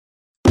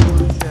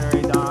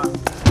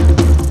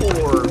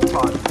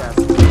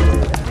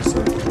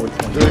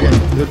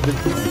Do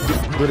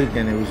it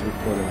again. It was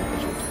recorded like a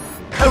show.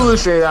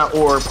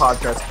 Evolutionary.org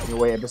podcast coming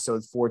away,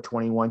 episode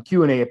 421,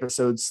 Q&A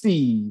episode.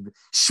 Steve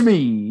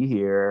Schmee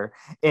here,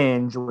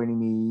 and joining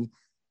me,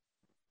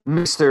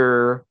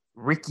 Mr.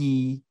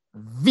 Ricky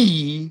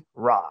V.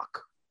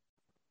 Rock.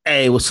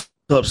 Hey, what's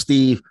up,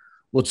 Steve?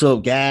 What's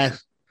up,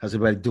 guys? How's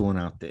everybody doing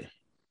out there?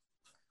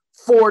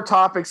 4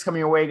 topics coming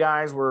your way,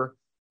 guys. We're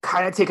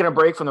kind of taking a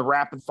break from the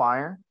rapid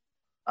fire,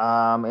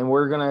 and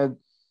we're gonna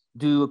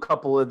do a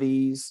couple of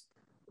these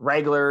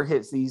regular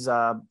hits. These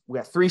we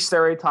got 3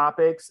 steroid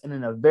topics, and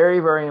then a very,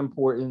 very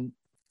important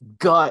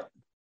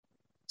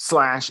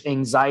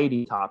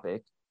gut/anxiety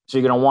topic. So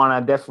you're gonna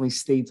want to definitely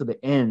stay to the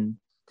end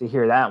to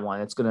hear that one.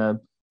 It's gonna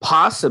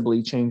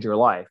possibly change your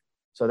life.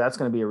 So that's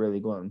gonna be a really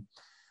good one.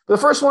 But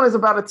the first one is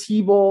about a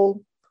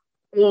T-ball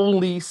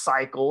only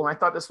cycle, and I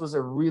thought this was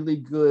a really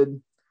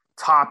good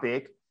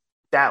topic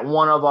that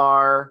one of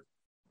our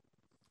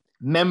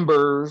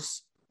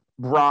members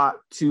brought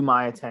to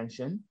my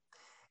attention.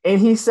 And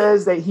he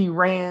says that he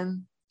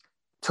ran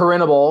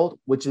turinabol,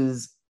 which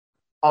is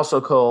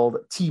also called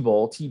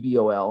T-bol,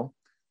 T-B-O-L,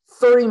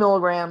 30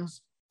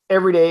 milligrams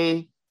every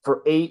day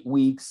for 8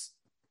 weeks.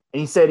 And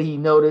he said he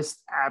noticed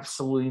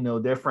absolutely no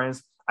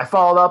difference. I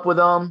followed up with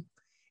him,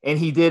 and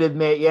he did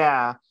admit,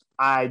 yeah,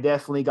 I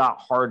definitely got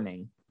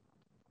hardening.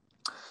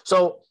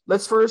 So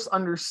let's first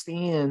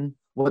understand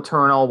what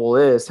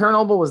turinabol is.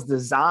 Turinabol was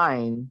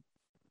designed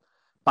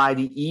by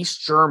the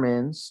East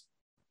Germans.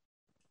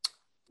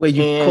 Wait,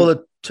 you call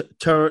it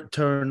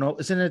turinabol?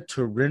 Isn't it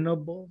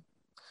turinabol?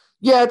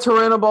 Yeah,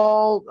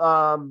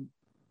 turinabol.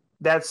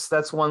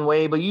 That's one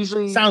way, but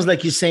usually sounds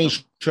like you're saying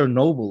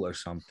Chernobyl or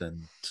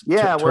something.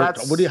 Yeah, well,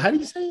 how do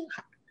you say it?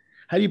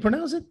 How do you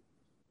pronounce it?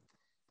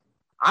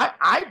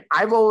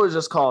 I've always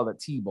just called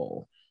it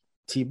T-bol.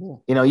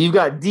 T-bol. You know, you've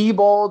got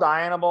D-bol,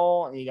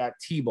 Dianabol, and you got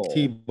T-bol.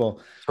 T-bol.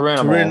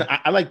 Turinabol.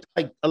 I like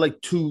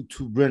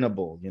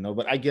turinabol, you know,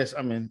 but I guess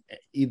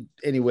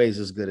anyways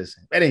as good as.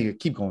 But anyway,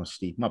 keep going,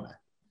 Steve. My bad.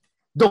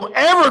 Don't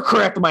ever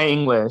correct my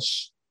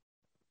English.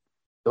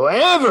 Don't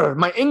ever.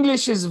 My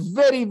English is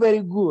very,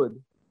 very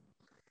good.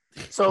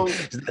 So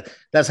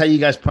that's how you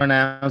guys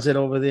pronounce it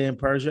over there in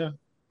Persia?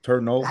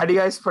 Turno. How do you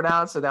guys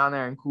pronounce it down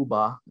there in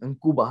Cuba? In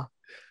Cuba,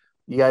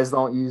 you guys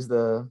don't use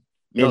the.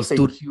 You don't say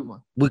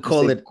Cuba. We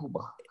call it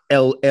Cuba.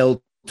 El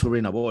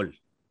Turinabol.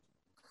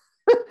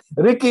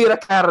 Ricky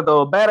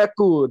Ricardo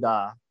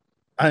Barracuda.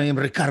 I am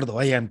Ricardo.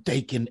 I am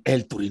taking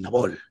El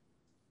Turinabol.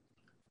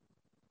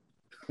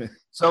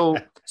 So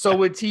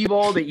with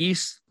T-bol, the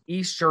East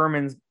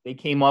Germans, they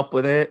came up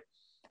with it.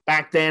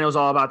 Back then, it was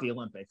all about the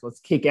Olympics. Let's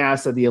kick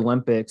ass at the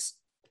Olympics.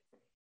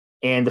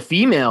 And the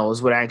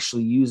females would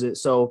actually use it.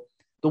 So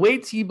the way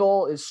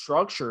T-bol is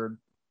structured,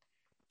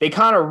 they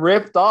kind of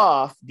ripped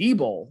off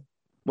D-bol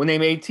when they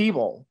made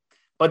T-bol.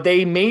 But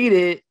they made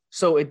it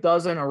so it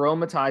doesn't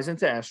aromatize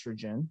into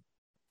estrogen.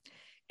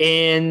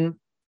 And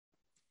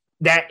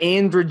that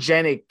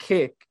androgenic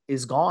kick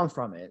is gone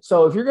from it.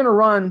 So if you're going to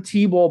run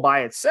T-bol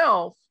by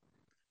itself,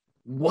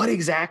 what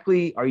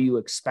exactly are you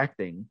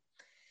expecting?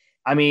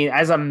 I mean,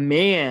 as a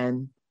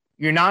man,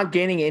 you're not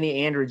getting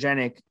any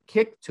androgenic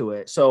kick to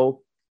it.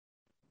 So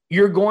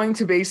you're going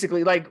to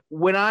basically, like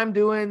when I'm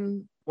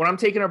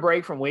taking a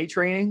break from weight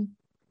training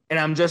and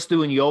I'm just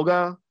doing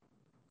yoga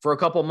for a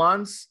couple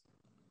months,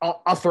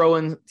 I'll throw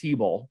in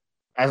T-bol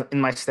as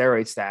in my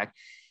steroid stack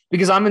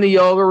because I'm in the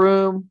yoga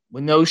room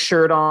with no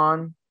shirt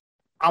on.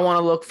 I want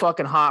to look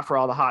fucking hot for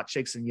all the hot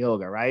chicks in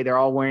yoga, right? They're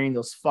all wearing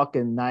those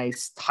fucking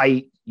nice,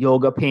 tight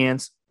yoga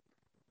pants.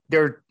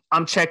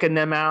 I'm checking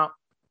them out.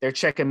 They're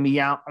checking me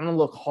out. I'm going to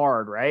look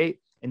hard, right?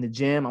 In the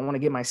gym, I want to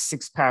get my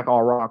 6-pack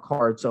all rock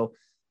hard. So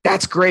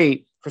that's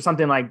great for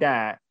something like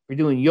that. You're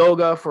doing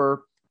yoga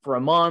for a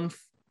month,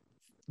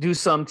 do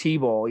some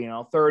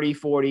T-bol, 30,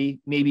 40,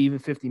 maybe even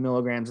 50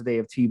 milligrams a day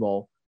of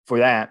T-bol for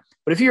that.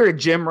 But if you're a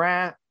gym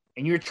rat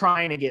and you're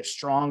trying to get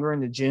stronger in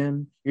the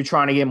gym, you're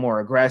trying to get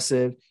more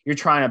aggressive, you're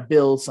trying to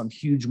build some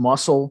huge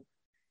muscle,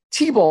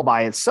 T-bol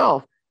by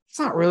itself, it's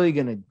not really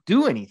going to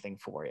do anything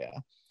for you,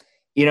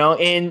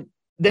 and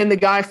then the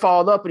guy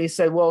followed up and he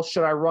said, well,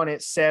 should I run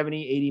it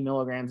 70, 80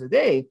 milligrams a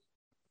day?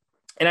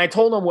 And I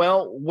told him,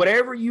 well,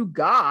 whatever you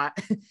got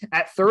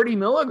at 30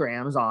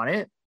 milligrams on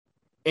it,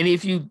 and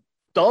if you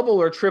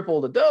double or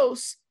triple the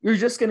dose, you're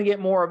just going to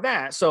get more of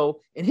that. So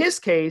in his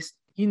case,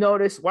 he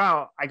noticed,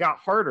 wow, I got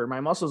harder.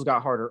 My muscles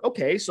got harder.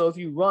 Okay, so if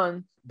you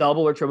run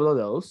double or triple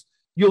the dose,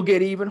 you'll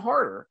get even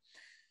harder.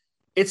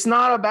 It's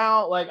not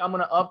about like, I'm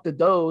going to up the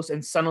dose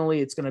and suddenly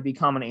it's going to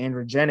become an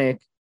androgenic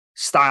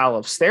style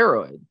of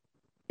steroid.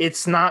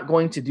 It's not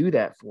going to do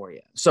that for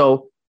you.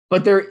 So,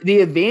 but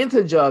the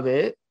advantage of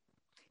it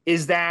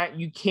is that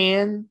you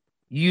can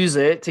use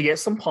it to get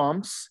some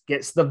pumps,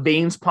 get the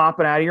veins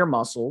popping out of your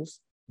muscles,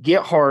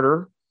 get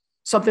harder,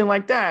 something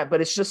like that.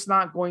 But it's just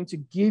not going to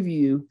give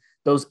you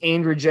those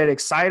androgenic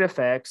side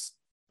effects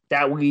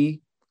that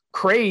we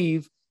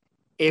crave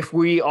if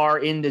we are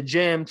in the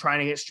gym trying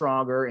to get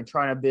stronger and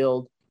trying to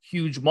build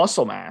huge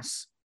muscle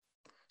mass.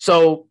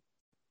 So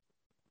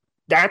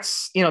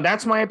that's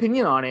my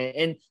opinion on it.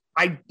 And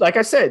like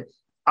I said,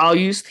 I'll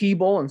use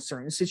T-ball in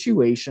certain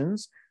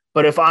situations.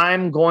 But if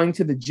I'm going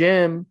to the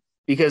gym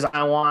because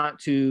I want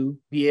to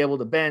be able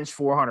to bench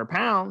 400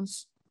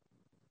 pounds,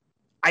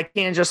 I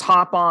can't just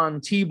hop on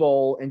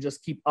T-ball and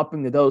just keep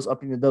upping the dose.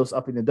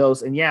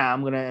 And yeah,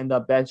 I'm going to end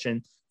up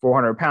benching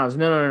 400 pounds.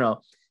 No.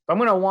 If I'm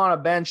going to want to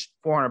bench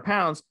 400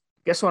 pounds,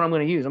 guess what I'm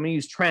going to use? I'm going to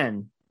use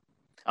Tren.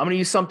 I'm going to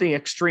use something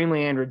extremely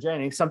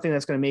androgenic, something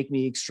that's going to make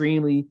me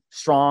extremely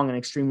strong and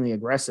extremely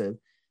aggressive.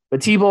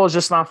 But T-ball is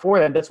just not for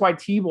that. That's why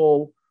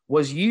T-ball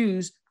was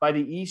used by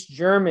the East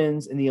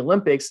Germans in the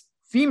Olympics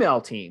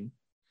female team.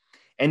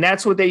 And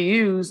that's what they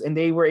used. And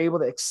they were able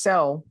to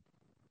excel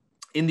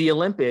in the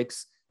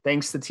Olympics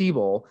thanks to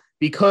T-ball,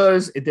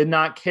 because it did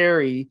not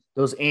carry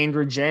those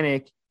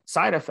androgenic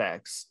side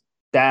effects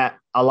that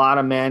a lot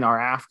of men are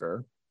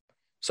after.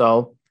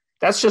 So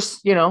that's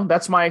just,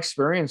 that's my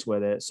experience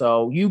with it.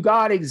 So you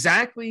got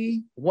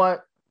exactly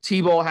what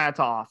T-ball had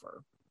to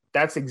offer.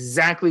 That's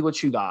exactly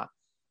what you got.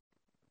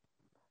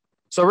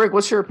 So Rick,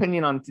 what's your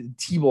opinion on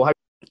T-ball?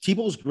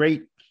 T-ball's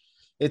great.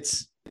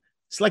 It's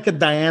like a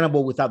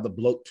Dianabol without the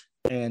bloat,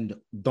 and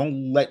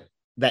don't let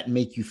that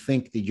make you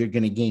think that you're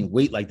going to gain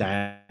weight like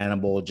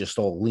Dianabol, just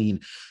all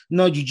lean.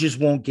 No, you just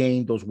won't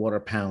gain those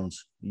water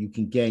pounds. You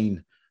can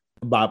gain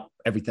about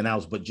everything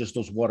else, but just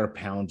those water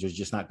pounds are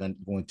just not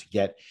going to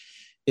get.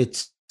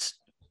 It's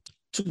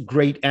a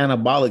great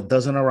anabolic,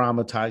 doesn't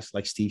aromatize,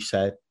 like Steve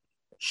said.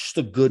 Just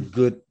a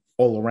good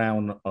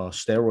all-around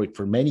steroid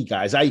for many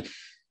guys. I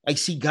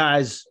see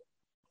guys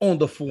on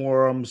the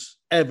forums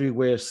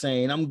everywhere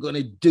saying, I'm going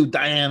to do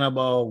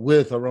Dianabol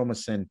with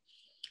Aromacin,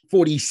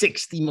 40,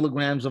 60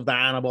 milligrams of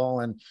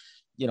Dianabol and,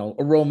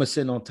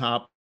 Aromacin on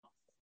top.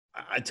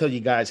 I tell you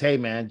guys, hey,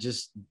 man,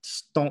 just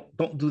don't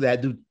do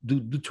that. Do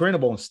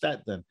Turinabol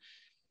instead then.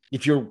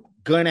 If you're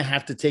going to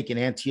have to take an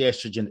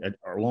anti-estrogen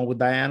along with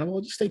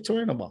Dianabol, just take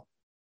Turinabol.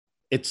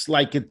 It's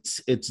like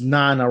it's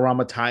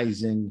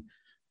non-aromatizing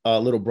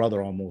little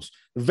brother almost.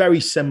 Very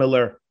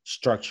similar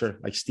structure.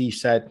 Like Steve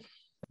said,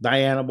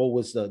 Dianabol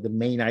was the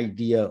main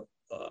idea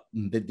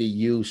that they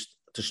used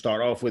to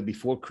start off with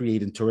before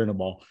creating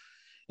Turinabol.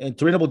 And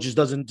Turinabol just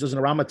doesn't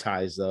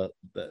aromatize. The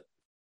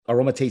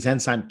aromatase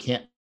enzyme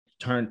can't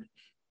turn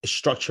a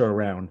structure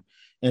around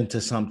into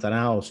something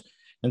else.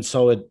 And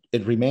so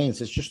it remains.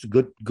 It's just a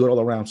good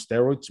all around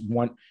steroids.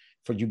 One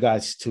for you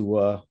guys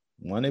to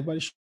everybody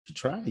should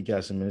try, I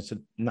guess. I mean, it's a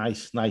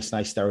nice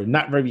steroid.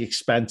 Not very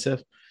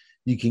expensive.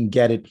 You can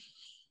get it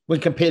when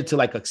compared to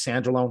like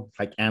oxandrolone,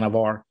 like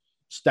Anavar.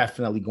 It's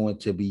definitely going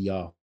to be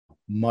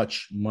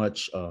much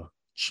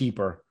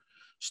cheaper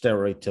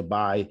steroid to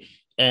buy.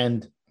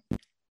 And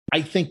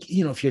I think,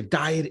 if your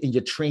diet and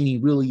your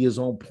training really is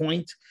on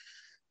point,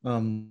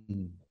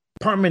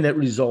 permanent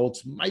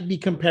results might be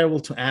comparable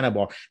to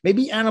Anavar.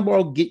 Maybe Anavar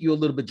will get you a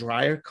little bit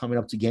drier coming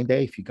up to game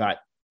day. If you got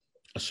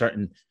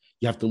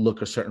you have to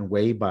look a certain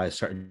way by a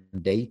certain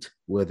date,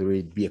 whether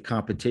it be a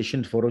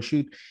competition, photo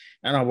shoot.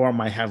 Anavar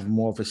might have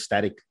more of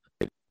aesthetic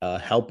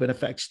helping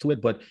effects to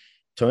it, but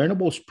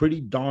Turinabol is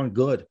pretty darn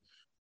good,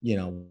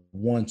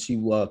 once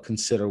you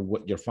consider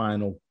what your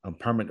final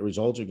permanent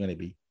results are going to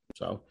be.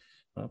 So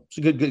it's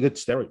a good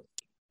steroid.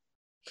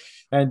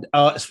 And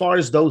as far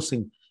as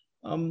dosing,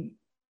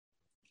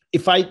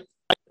 if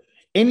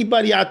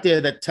anybody out there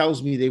that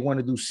tells me they want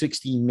to do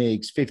 16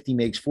 mgs, 50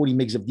 mgs, 40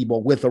 mgs of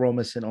D-ball with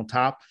Aromacin on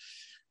top,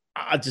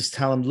 I just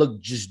tell them,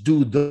 look, just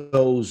do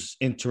those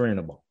in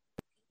Turinabol.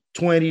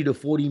 20 to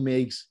 40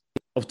 mgs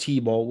of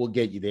T-ball will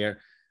get you there.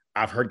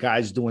 I've heard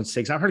guys doing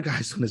 6. I've heard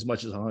guys doing as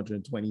much as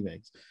 120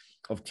 mgs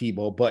of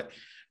T-ball, but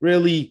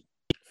really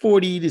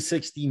 40 to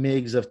 60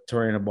 mgs of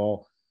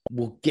Turinabol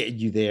will get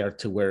you there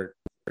to where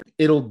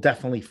it'll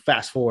definitely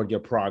fast forward your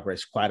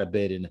progress quite a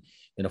bit in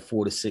a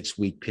 4 to 6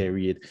 week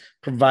period,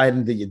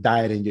 providing that your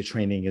diet and your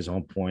training is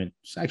on point.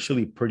 It's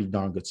actually a pretty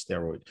darn good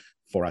steroid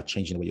for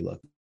changing the way you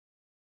look.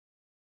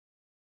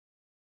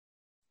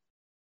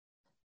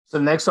 So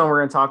the next one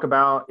we're going to talk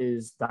about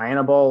is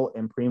Dianabol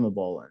and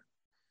Primobolan.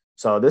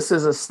 So this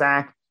is a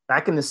stack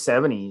back in the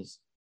 70s.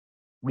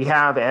 We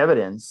have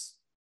evidence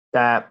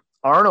that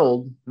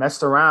Arnold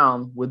messed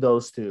around with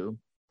those two.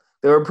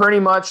 There were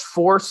pretty much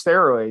 4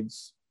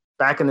 steroids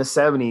back in the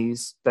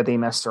 70s that they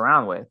messed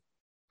around with.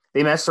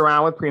 They messed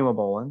around with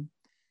Primobolan.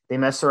 They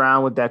messed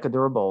around with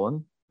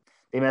Decadurabolan.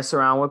 They messed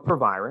around with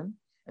Proviron.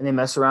 And they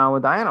messed around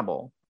with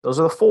Dianabol. Those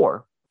are the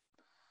 4.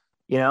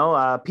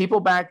 People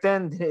back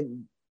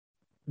then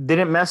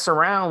didn't mess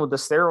around with the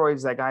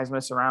steroids that guys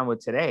mess around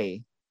with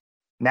today.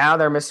 Now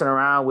they're messing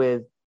around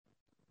with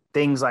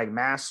things like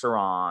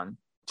Masteron,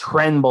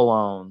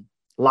 Trenbolone,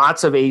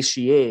 lots of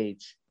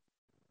HGH,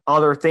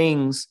 other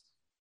things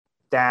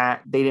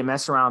that they didn't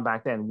mess around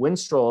back then.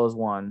 Winstrol is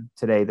one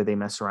today that they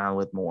mess around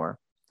with more.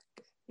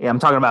 Yeah, I'm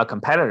talking about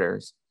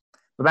competitors.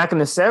 But back in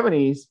the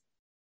 70s,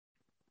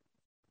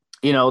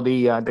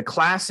 the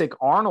classic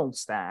Arnold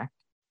stack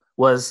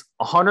was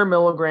 100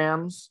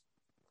 milligrams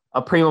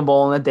of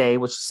Primobolan a day,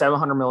 which is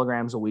 700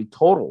 milligrams a week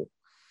total.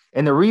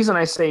 And the reason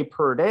I say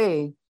per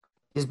day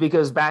is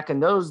because back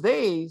in those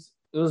days,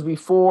 it was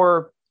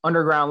before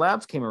underground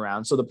labs came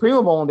around. So the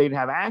Primobolan they didn't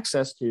have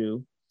access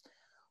to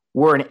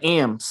were in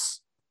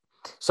amps.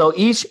 So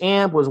each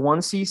amp was 1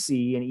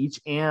 cc and each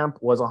amp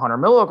was 100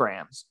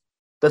 milligrams.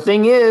 The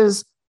thing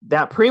is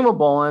that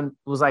Primobolan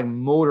was like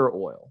motor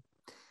oil.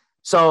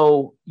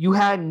 So you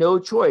had no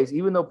choice,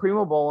 even though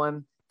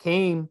Primobolan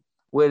came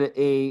with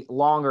a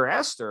longer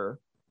ester,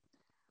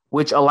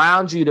 which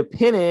allowed you to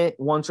pin it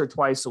once or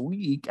twice a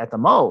week at the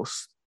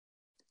most.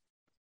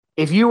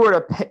 If you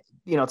were to,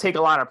 take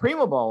a lot of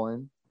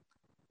Primobolan,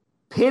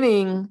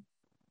 pinning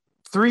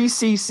 3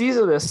 cc's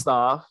of this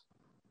stuff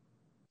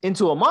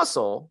into a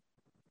muscle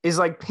is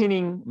like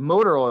pinning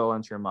motor oil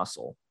into your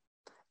muscle.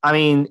 I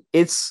mean,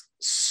 it's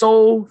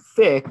so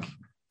thick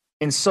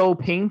and so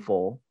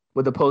painful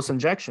with the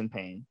post-injection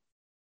pain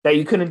that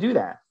you couldn't do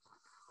that.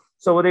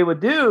 So what they would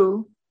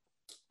do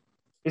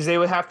is they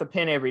would have to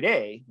pin every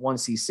day 1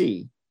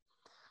 cc.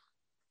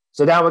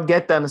 So that would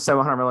get them to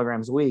 700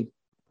 milligrams a week.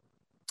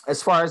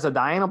 As far as the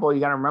Dianabol, you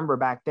got to remember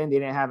back then they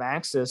didn't have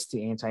access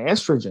to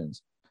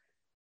anti-estrogens.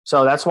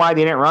 So that's why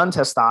they didn't run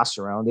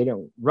testosterone. They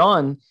didn't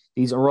run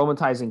these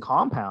aromatizing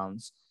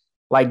compounds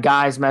like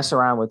guys mess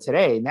around with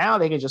today. Now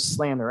they can just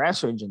slam their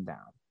estrogen down.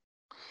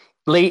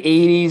 Late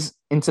 80s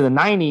into the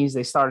 90s,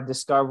 they started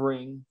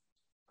discovering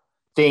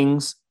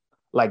things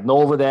like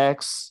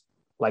Nolvadex,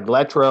 like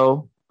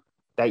Letro,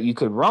 that you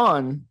could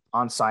run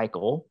on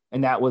cycle,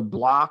 and that would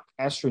block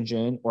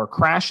estrogen or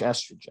crash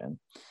estrogen.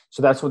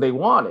 So that's what they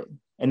wanted.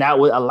 And that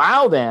would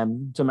allow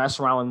them to mess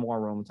around with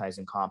more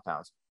aromatizing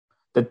compounds.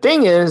 The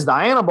thing is,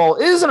 Dianabol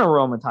is an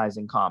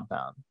aromatizing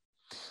compound.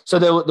 So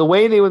the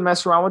way they would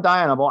mess around with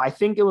Dianabol, I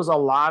think it was a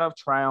lot of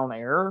trial and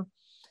error.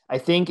 I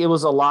think it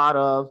was a lot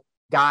of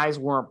guys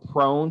weren't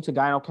prone to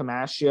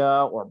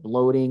gynecomastia or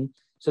bloating.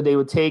 So they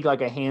would take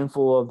like a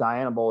handful of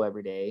Dianabol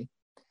every day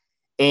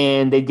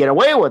and they'd get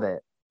away with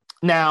it.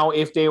 Now,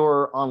 if they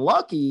were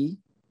unlucky,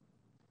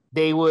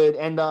 they would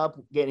end up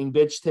getting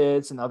bitch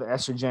tits and other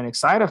estrogenic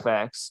side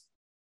effects.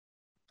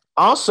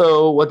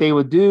 Also, what they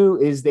would do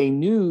is they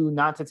knew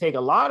not to take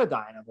a lot of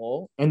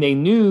Dianabol and they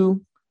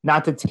knew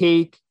not to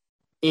take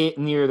it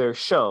near their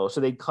show. So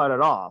they'd cut it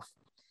off.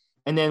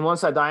 And then once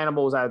that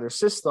Dianabol was out of their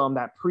system,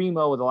 that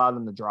Primo would allow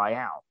them to dry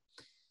out.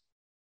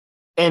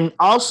 And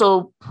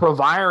also,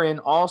 Proviron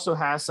also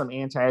has some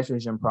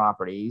anti-estrogen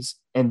properties,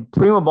 and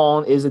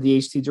Primobolan is a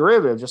DHT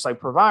derivative, just like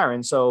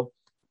Proviron. So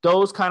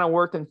those kind of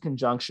worked in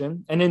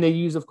conjunction. And then they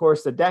use, of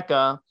course, the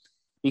DECA,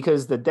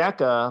 because the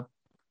DECA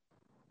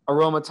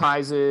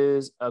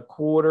aromatizes a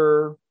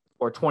quarter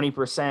or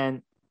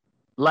 20%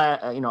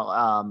 less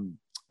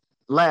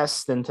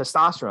than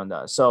testosterone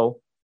does.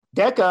 So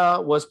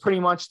DECA was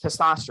pretty much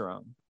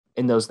testosterone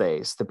in those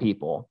days to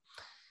people,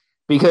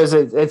 because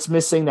it's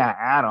missing that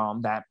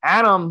atom. That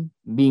atom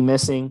being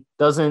missing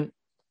doesn't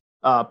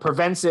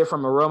prevents it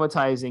from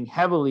aromatizing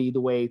heavily the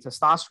way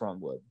testosterone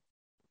would.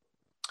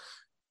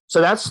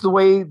 So that's the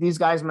way these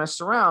guys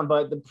messed around.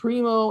 But the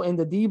Primo and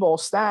the D-Bol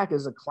stack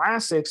is a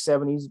classic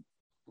 70s.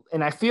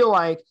 And I feel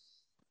like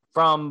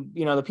from,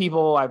 the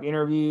people I've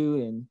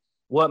interviewed and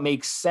what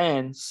makes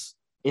sense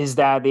is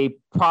that they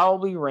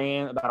probably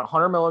ran about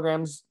 100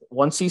 milligrams,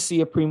 1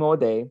 cc of Primo a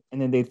day,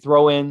 and then they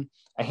throw in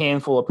a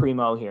handful of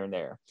Primo here and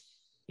there.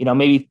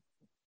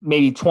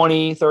 Maybe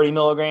 20, 30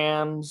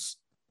 milligrams,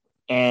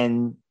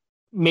 and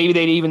maybe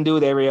they'd even do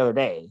it every other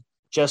day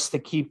just to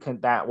keep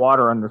that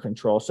water under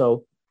control.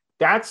 So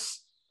that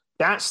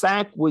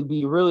stack would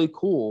be really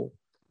cool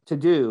to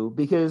do,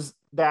 because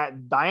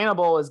that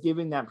Dianabol is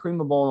giving that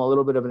Primobolan a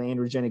little bit of an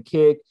androgenic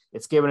kick.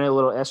 It's giving it a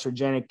little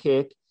estrogenic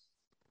kick.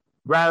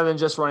 Rather than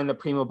just running the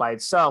Primo by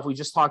itself, we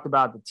just talked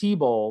about the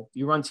T-Bol.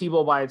 You run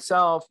T-Bol by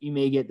itself, you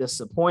may get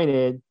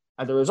disappointed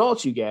at the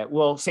results you get.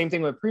 Well, same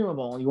thing with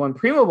Primobolan. You run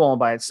Primobolan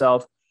by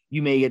itself,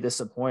 you may get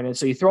disappointed.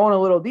 So you throw in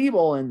a little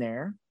D-Bol in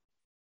there,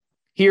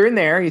 here and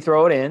there, you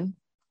throw it in,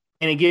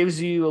 and it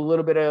gives you a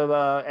little bit of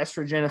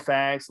estrogen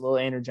effects, a little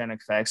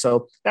androgenic effects.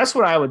 So that's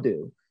what I would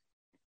do.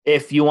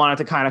 If you wanted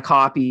to kind of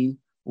copy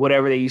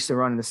whatever they used to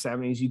run in the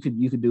 70s, you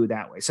could do it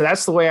that way. So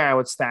that's the way I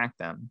would stack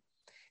them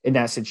in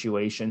that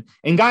situation.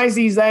 And guys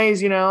these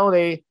days, they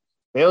always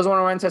want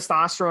to run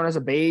testosterone as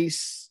a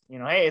base.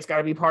 Hey, it's got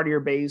to be part of your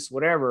base,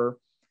 whatever.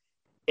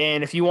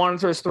 And if you wanted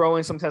to just throw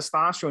in some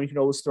testosterone, you can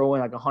always throw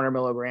in like 100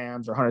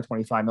 milligrams or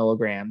 125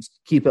 milligrams,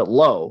 keep it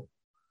low.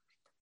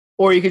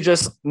 Or you could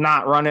just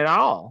not run it at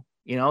all.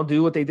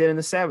 Do what they did in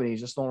the 70s,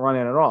 just don't run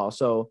it at all.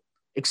 So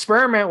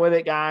experiment with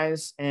it,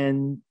 guys,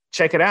 and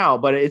check it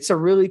out. But it's a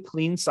really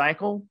clean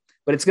cycle,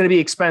 but it's going to be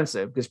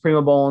expensive because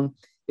Primobolan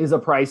is a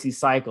pricey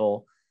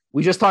cycle.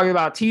 We just talked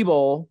about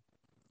T-Bol,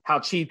 how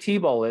cheap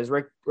T-Bol is.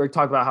 Rick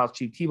talked about how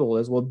cheap T-Bol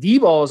is. Well,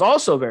 D-Bol is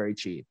also very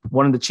cheap.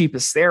 One of the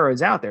cheapest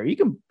steroids out there. You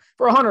can,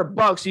 for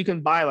 $100, you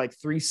can buy like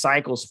 4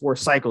 cycles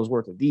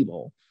worth of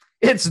D-Bol.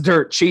 It's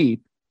dirt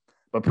cheap,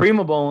 but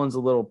Primobolan's a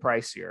little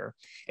pricier,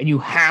 and you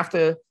have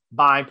to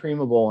buy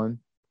Primobolan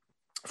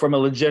from a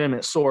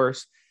legitimate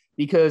source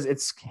because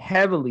it's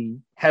heavily,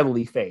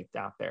 heavily faked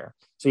out there.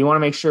 So you want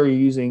to make sure you're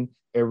using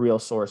a real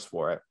source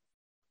for it.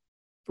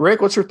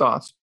 Rick, what's your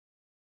thoughts?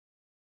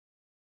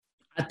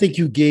 think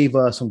you gave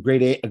a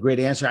great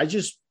answer. I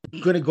just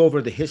going to go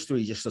over the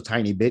history just a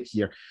tiny bit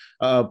here.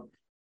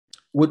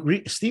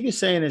 Steve is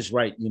saying is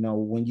right. You know,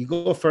 when you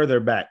go further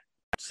back,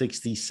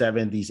 60s,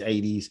 70s,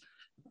 80s,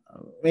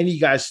 when you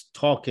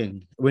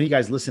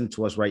guys listen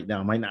to us right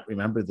now, might not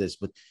remember this,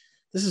 but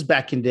this is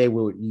back in the day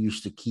where you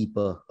used to keep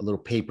a little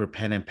paper,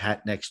 pen, and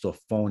pad next to a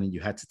phone, and you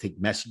had to take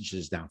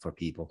messages down for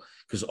people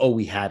because all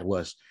we had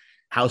was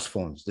house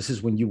phones. This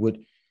is when you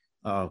would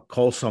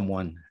call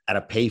someone at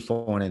a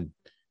payphone,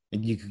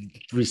 and you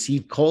could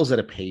receive calls at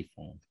a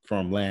payphone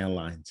from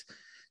landlines.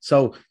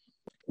 So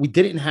we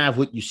didn't have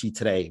what you see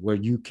today, where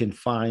you can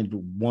find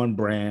one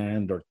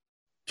brand or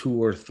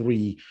two or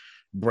three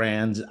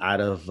brands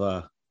out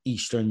of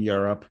Eastern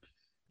Europe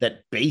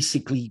that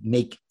basically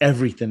make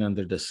everything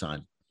under the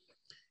sun.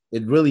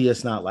 It really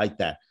is not like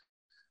that.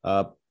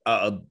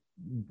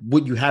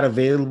 What you had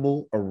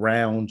available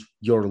around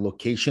your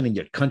location in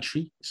your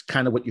country is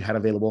kind of what you had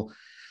available.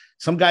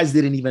 Some guys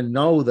didn't even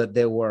know that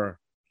there were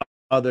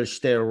other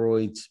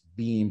steroids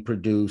being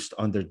produced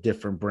under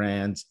different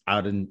brands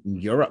out in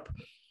Europe.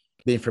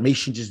 The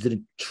information just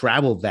didn't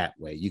travel that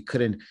way. You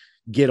couldn't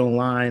get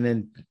online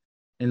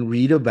and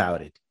read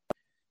about it.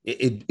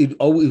 It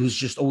was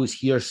just always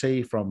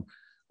hearsay from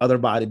other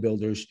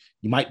bodybuilders.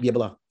 You might be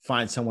able to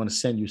find someone to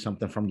send you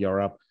something from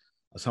Europe.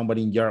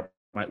 Somebody in Europe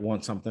might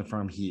want something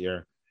from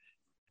here.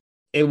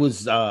 It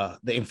was the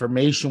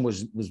information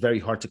was very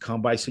hard to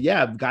come by. So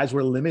yeah, guys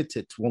were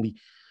limited to only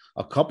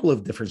a couple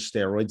of different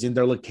steroids in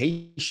their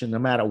location. No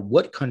matter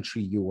what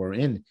country you were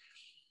in,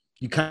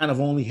 you kind of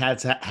only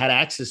had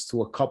access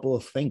to a couple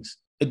of things.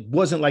 It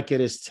wasn't like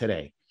it is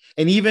today.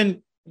 And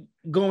even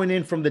going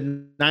in from the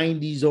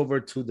 90s over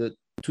to the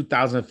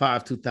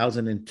 2005,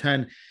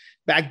 2010,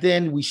 back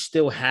then we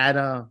still had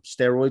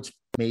steroids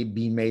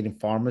being made in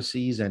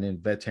pharmacies and in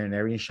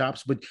veterinarian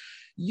shops, but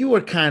you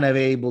were kind of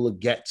able to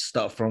get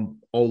stuff from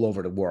all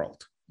over the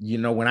world. You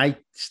know, when I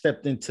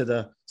stepped into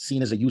the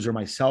scene as a user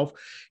myself,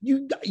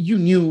 you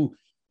knew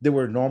there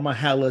were Norma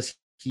Hellas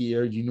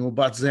here, you knew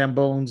about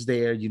Zambones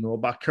there, you knew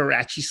about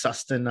Karachi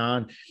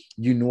Sustanon,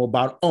 you knew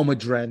about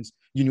Omidrens,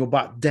 you knew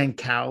about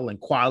Dencal and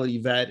Quality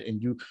Vet,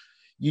 and you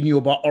knew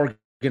about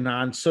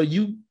Organon. So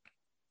you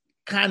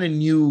kind of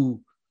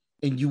knew,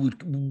 and you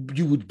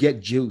would get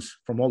juice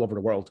from all over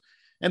the world.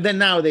 And then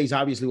nowadays,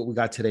 obviously, what we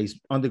got today is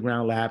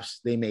underground labs.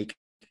 They make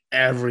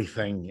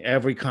everything,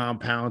 every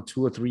compound,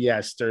 2 or 3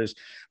 esters,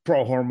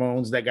 pro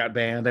hormones that got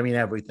banned. I mean,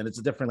 everything. It's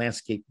a different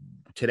landscape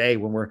today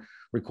when we're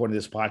recording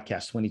this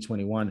podcast,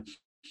 2021,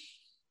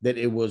 that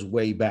it was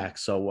way back.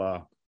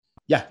 So,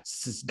 yeah,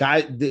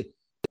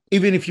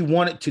 even if you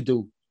wanted to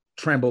do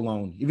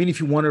Trenbolone, even if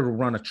you wanted to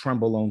run a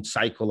Trenbolone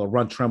cycle or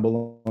run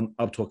Trenbolone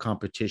up to a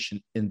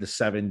competition in the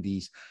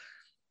 70s,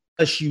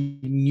 unless you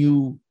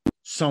knew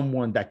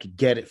someone that could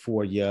get it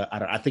for you.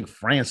 I think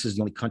France is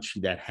the only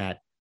country that had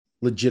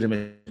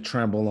legitimate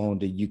Trenbolone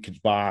that you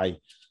could buy.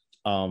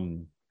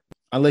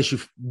 Unless you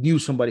knew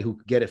somebody who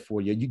could get it for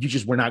you, you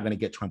just were not going to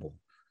get Trenbolone.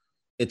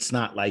 It's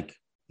not like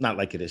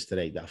it is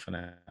today,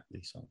 definitely.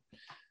 So,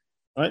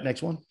 all right,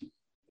 next one.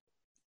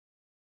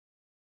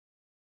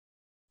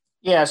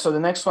 Yeah, so the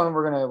next one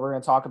we're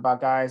gonna talk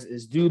about, guys,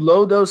 is do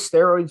low dose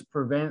steroids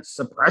prevent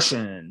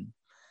suppression?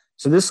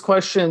 So this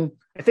question,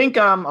 I think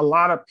a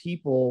lot of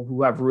people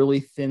who have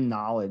really thin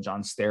knowledge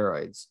on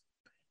steroids,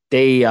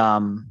 they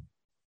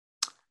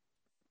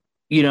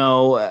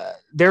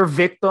they're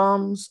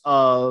victims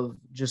of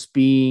just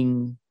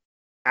being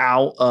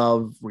out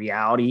of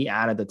reality,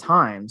 out of the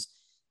times.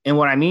 And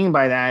what I mean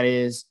by that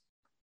is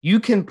you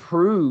can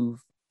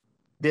prove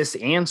this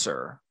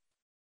answer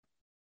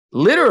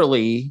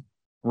literally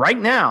right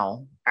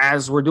now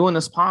as we're doing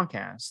this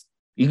podcast.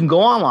 You can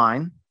go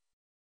online,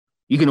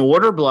 you can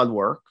order blood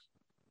work,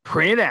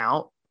 print it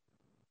out,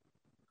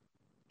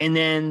 and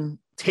then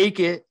take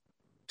it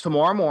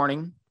tomorrow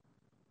morning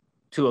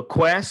to a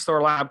Quest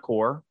or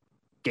LabCorp,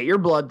 get your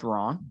blood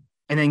drawn,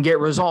 and then get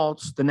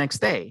results the next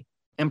day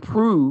and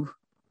prove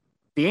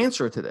the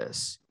answer to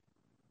this.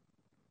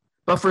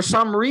 But for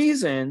some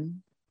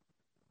reason,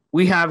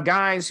 we have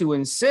guys who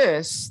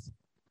insist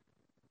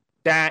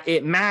that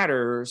it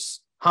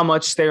matters how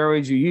much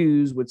steroids you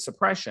use with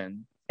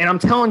suppression. And I'm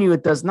telling you,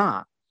 it does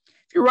not.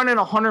 If you're running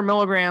 100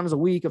 milligrams a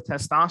week of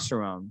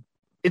testosterone,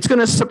 it's going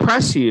to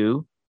suppress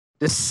you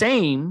the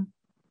same.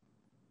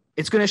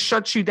 It's going to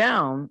shut you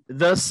down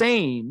the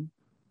same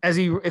as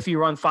if you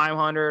run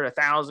 500,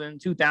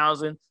 1,000,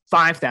 2,000,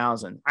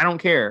 5,000. I don't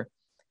care.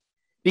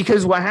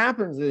 Because what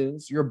happens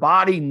is your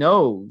body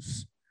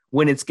knows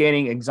when it's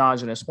getting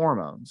exogenous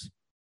hormones.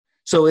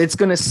 So it's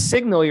going to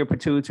signal your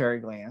pituitary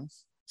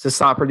glands to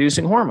stop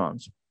producing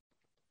hormones.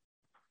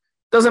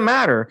 Doesn't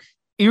matter.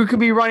 You could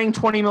be running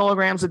 20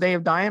 milligrams a day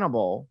of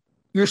Dianabol.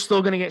 You're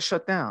still going to get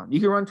shut down. You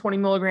can run 20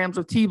 milligrams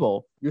of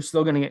T-Bol. You're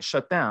still going to get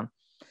shut down.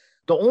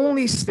 The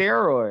only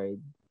steroid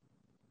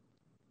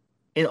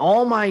in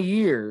all my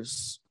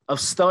years of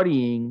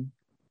studying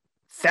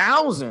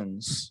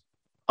thousands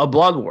of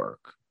blood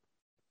work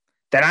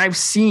that I've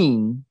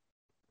seen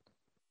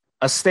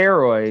a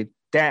steroid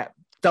that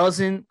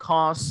doesn't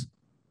cause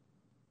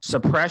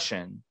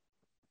suppression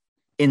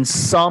in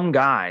some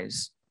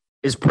guys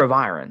is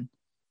Proviron.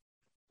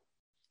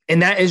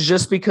 And that is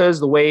just because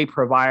the way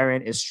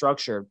Proviron is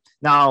structured.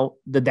 Now,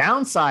 the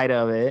downside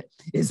of it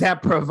is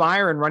that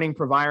running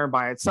Proviron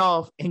by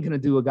itself ain't going to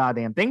do a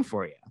goddamn thing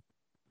for you.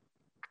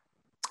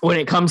 When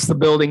it comes to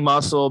building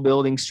muscle,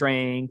 building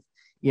strength,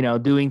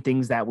 doing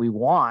things that we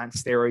want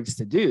steroids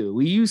to do.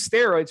 We use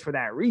steroids for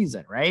that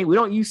reason, right? We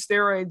don't use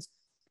steroids,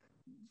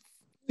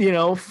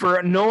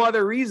 for no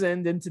other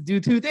reason than to do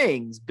two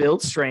things: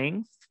 build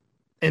strength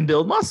and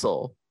build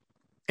muscle.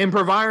 And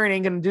Proviron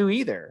ain't going to do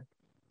either.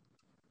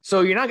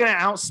 So you're not going to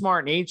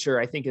outsmart nature,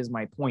 I think is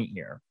my point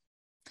here.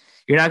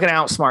 You're not going to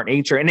outsmart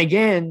nature. And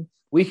again,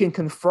 we can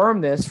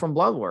confirm this from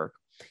blood work.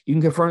 You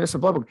can confirm this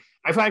from blood work.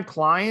 I've had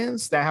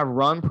clients that have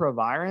run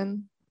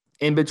Proviron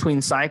in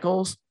between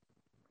cycles,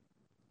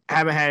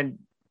 haven't had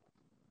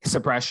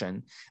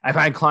suppression. I've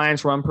had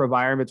clients run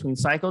Proviron between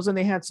cycles and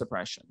they had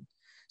suppression.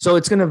 So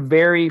it's going to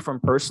vary from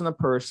person to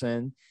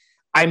person.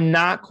 I'm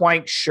not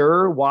quite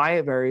sure why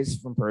it varies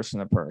from person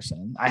to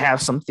person. I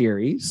have some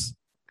theories.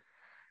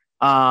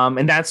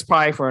 And that's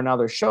probably for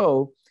another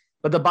show.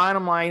 But the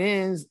bottom line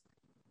is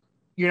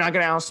you're not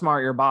going to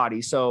outsmart your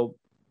body. So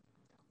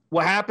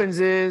what happens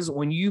is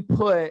when you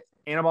put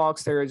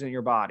anabolic steroids in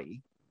your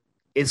body,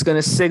 it's going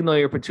to signal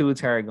your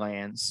pituitary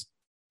glands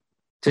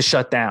to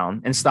shut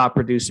down and stop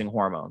producing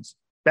hormones.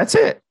 That's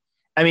it.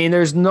 I mean,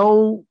 there's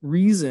no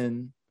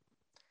reason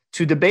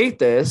to debate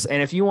this.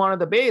 And if you want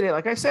to debate it,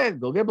 like I said,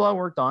 go get blood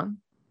work done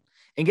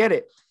and get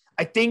it.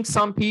 I think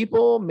some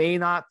people may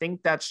not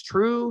think that's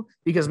true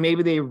because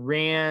maybe they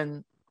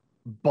ran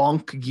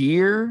bunk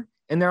gear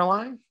in their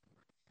life.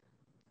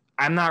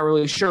 I'm not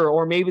really sure.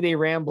 Or maybe they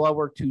ran blood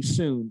work too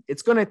soon.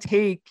 It's going to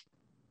take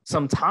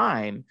some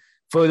time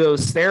for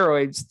those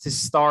steroids to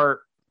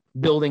start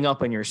building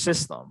up in your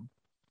system.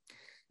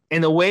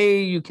 And the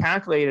way you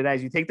calculate it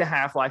is you take the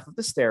half-life of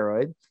the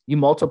steroid, you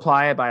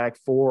multiply it by like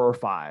 4 or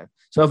 5.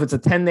 So if it's a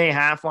 10-day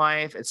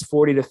half-life, it's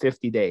 40 to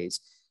 50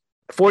 days.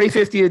 40,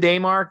 50 a day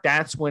mark,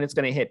 that's when it's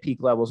going to hit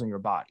peak levels in your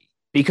body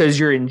because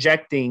you're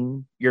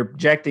injecting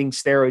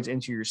steroids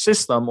into your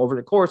system over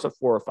the course of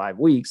 4 or 5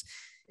 weeks.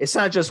 It's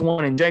not just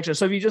one injection.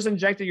 So if you just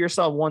injected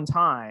yourself one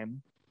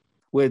time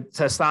with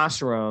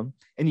testosterone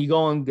and you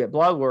go and get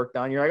blood work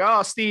done, you're like,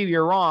 oh, Steve,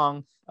 you're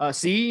wrong.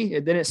 See,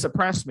 it didn't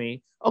suppress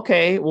me.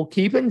 Okay, well,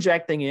 keep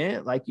injecting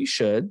it like you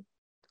should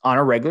on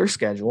a regular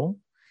schedule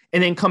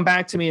and then come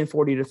back to me in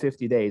 40 to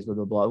 50 days with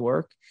the blood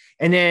work.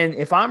 And then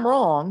if I'm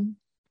wrong,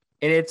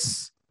 and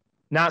it's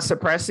not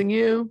suppressing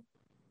you,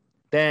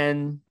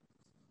 then,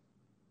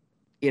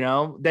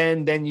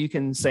 then you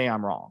can say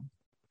I'm wrong.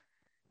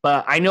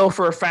 But I know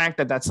for a fact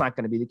that that's not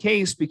going to be the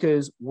case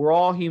because we're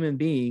all human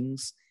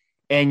beings.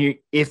 And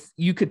if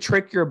you could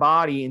trick your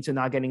body into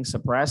not getting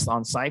suppressed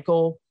on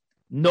cycle,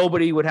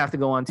 nobody would have to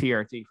go on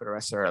TRT for the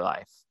rest of their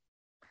life.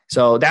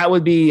 So that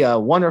would be a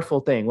wonderful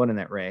thing, wouldn't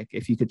it, Rick,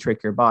 if you could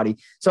trick your body?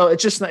 So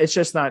it's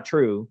just not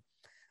true.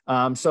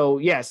 So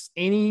yes,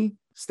 any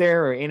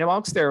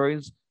anabolic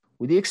steroids,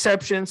 with the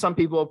exception some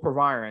people of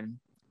Proviron,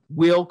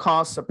 will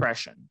cause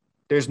suppression.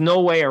 There's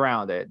no way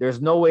around it. There's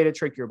no way to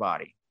trick your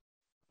body.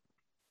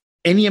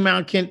 Any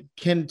amount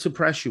can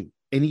suppress you.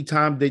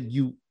 Anytime that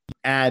you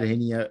add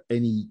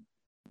any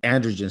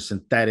androgens,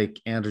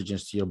 synthetic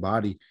androgens to your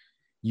body,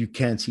 you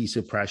can see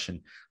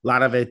suppression. A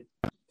lot of it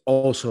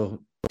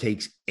also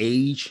takes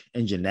age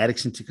and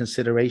genetics into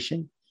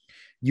consideration.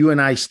 You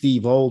and I,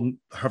 Steve, all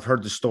have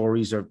heard the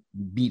stories of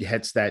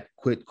meatheads that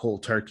quit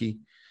cold turkey.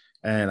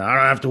 And I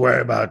don't have to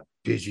worry about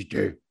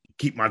PCT.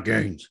 Keep my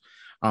gains.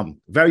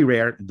 Very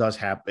rare. It does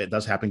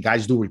happen.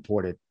 Guys do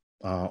report it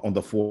on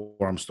the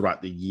forums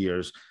throughout the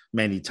years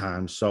many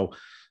times. So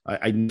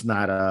I'm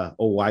not a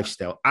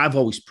lifestyle. I've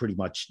always pretty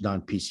much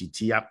done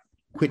PCT. I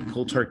quit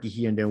cold turkey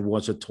here and there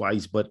once or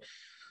twice, but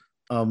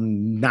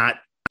not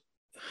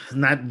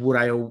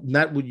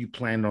what you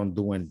plan on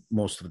doing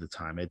most of the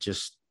time. It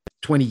just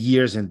 20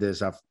 years in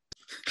this, I've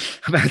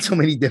had so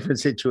many different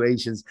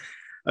situations.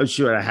 I'm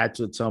sure I had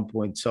to at some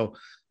point. So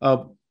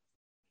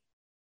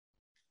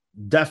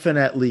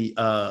definitely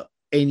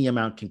any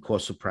amount can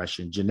cause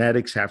suppression.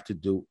 Genetics have to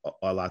do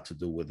a lot to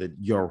do with it.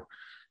 Your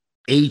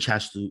age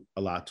has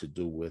a lot to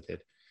do with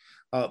it.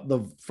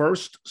 The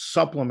first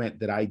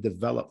supplement that I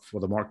developed for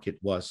the market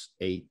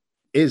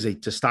is a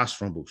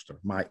testosterone booster,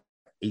 my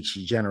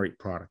HC Generate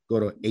product. Go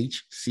to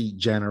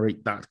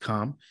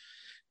hcgenerate.com.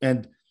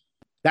 And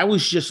that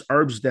was just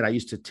herbs that I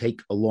used to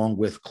take along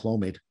with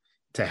Clomid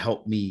to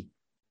help me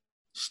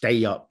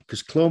stay up.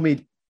 Because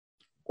Clomid,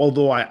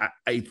 although I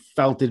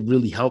felt it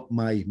really helped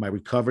my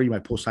recovery, my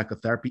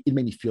post-psychotherapy, it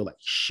made me feel like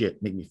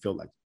shit, made me feel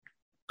like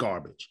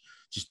garbage.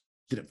 Just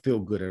didn't feel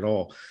good at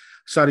all.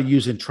 Started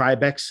using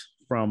Tribex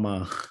from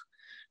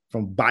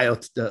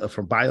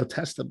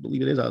Biotest, I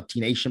believe it is,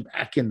 T-Nation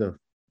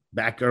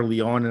back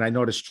early on. And I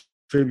noticed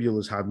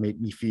Tribulus how it made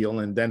me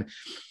feel. And then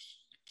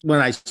when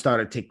I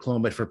started to take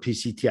Clomid for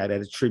PCT, I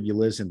added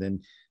Tribulus and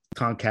then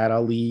Tonkat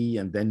Ali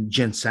and then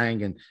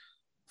ginseng and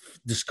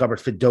discovered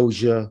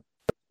Fedosia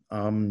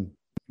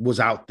was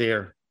out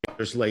there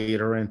years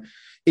later, and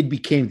it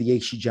became the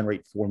HC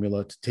Generate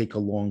formula to take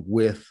along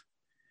with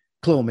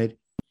Clomid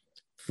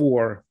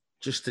for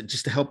just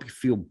to help you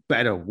feel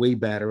better, way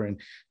better, and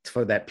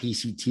for that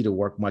PCT to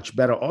work much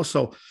better.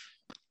 Also,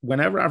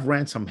 whenever I've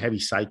ran some heavy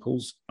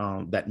cycles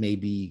that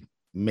maybe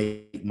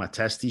make my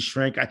testes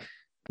shrink,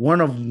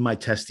 one of my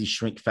testes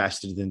shrink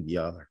faster than the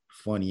other.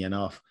 Funny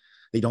enough,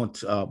 they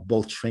don't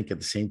both shrink at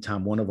the same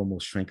time. One of them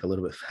will shrink a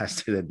little bit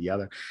faster than the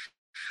other.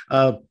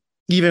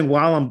 Even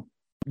while I'm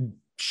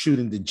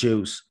shooting the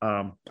juice,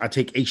 I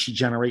take HC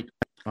Generate.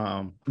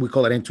 We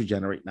call it N2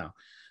 Generate now.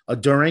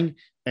 During,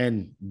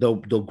 and they'll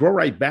grow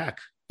right back,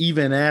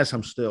 even as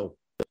I'm still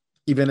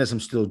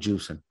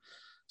juicing.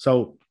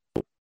 So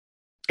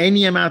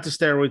any amount of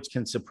steroids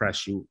can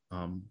suppress you.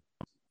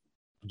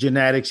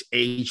 Genetics,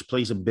 age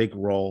plays a big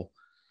role.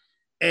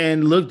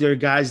 And look, there are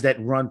guys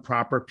that run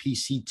proper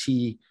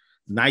PCT,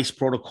 nice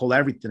protocol,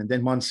 everything, and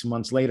then months and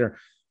months later,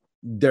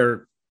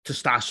 their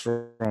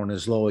testosterone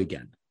is low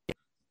again,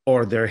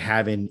 or they're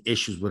having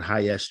issues with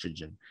high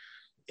estrogen.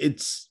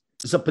 It's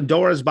a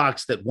Pandora's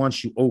box that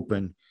once you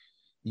open,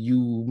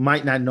 you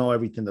might not know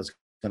everything that's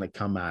going to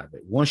come out of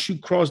it. Once you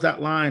cross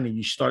that line and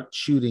you start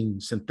shooting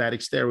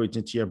synthetic steroids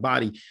into your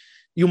body,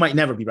 you might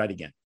never be right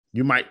again.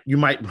 You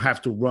might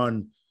have to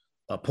run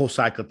a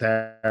post-cycle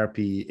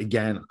therapy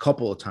again a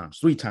couple of times,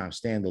 3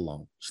 times,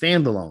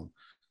 standalone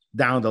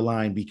down the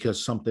line,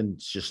 because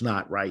something's just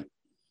not right.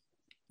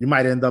 You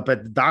might end up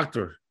at the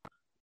doctor,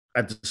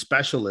 at the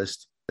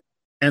specialist,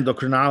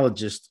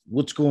 endocrinologist.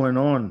 What's going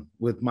on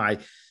with my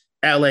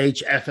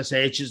LH,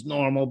 FSH is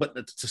normal, but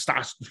the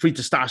free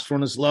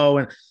testosterone is low.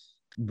 And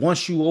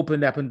once you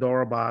open that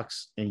Pandora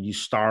box and you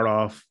start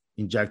off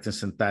injecting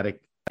synthetic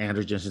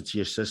androgens into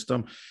your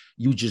system,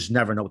 you just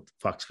never know what the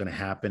fuck's going to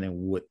happen and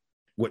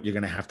what you're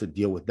going to have to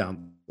deal with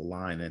down the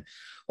line. And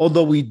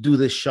although we do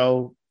this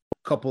show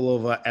a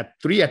couple of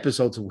 3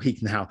 episodes a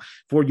week now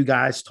for you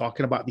guys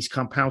talking about these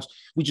compounds,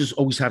 we just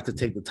always have to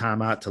take the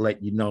time out to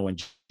let you know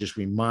and just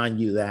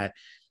remind you that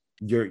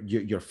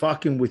you're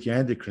fucking with your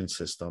endocrine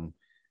system.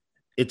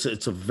 It's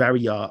a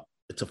very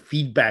it's a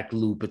feedback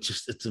loop.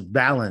 It's a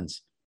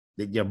balance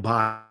that your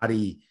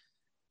body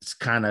is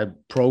kind of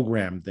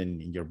programmed,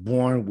 and you're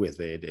born with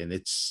it, and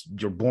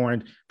you're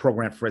born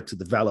programmed for it to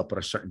develop at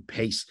a certain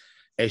pace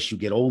as you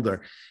get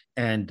older.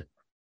 And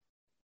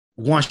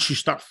once you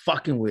start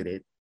fucking with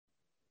it,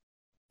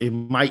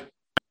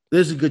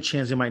 there's a good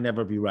chance it might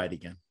never be right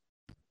again.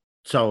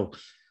 So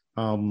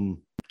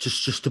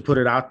just to put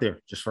it out there,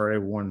 just for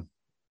everyone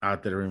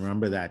out there to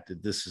remember that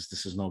this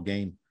is no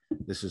game.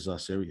 This is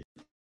serious.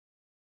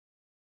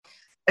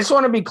 I just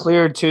want to be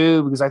clear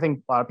too, because I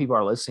think a lot of people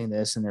are listening to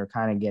this and they're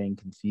kind of getting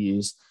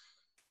confused.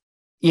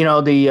 You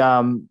know,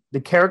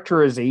 the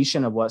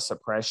characterization of what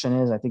suppression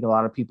is, I think a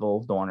lot of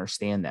people don't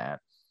understand that.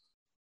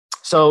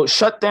 So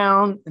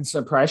shutdown and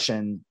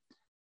suppression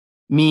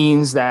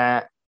means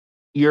that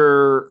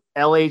your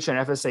LH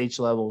and FSH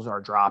levels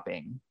are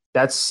dropping.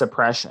 That's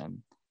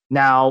suppression.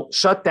 Now,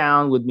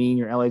 shutdown would mean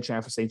your LH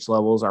and FSH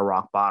levels are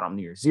rock bottom,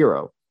 near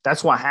zero.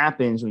 That's what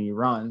happens when you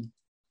run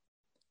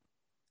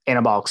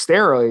anabolic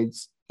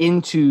steroids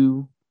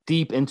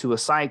deep into a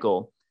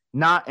cycle.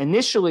 Not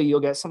initially, you'll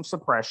get some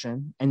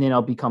suppression and then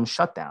it'll become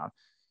shutdown.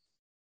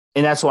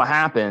 And that's what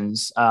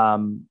happens.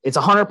 It's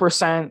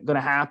 100% going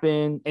to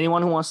happen.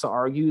 Anyone who wants to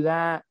argue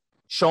that,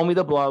 show me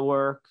the blood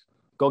work,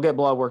 go get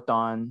blood work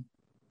done.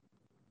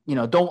 You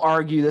know, don't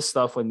argue this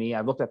stuff with me.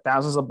 I've looked at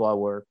thousands of blood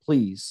work,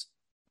 please.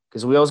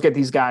 Because we always get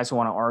these guys who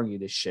want to argue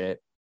this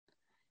shit.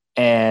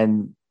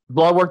 And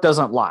blood work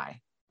doesn't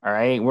lie. All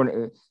right.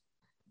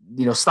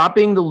 Stop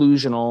being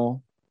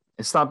delusional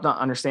and stop not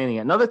understanding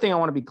it. Another thing I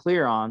want to be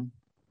clear on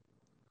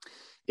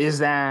is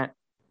that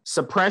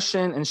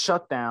suppression and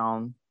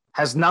shutdown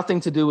has nothing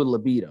to do with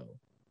libido.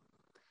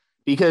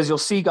 Because you'll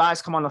see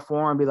guys come on the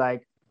forum and be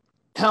like,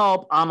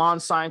 help, I'm on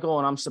cycle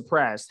and I'm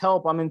suppressed.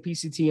 Help, I'm in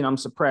PCT and I'm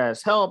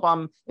suppressed. Help,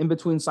 I'm in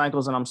between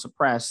cycles and I'm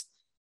suppressed.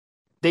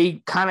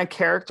 They kind of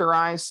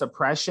characterize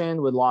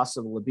suppression with loss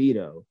of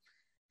libido.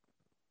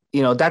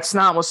 You know, that's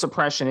not what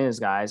suppression is,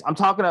 guys. I'm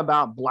talking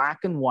about black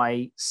and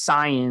white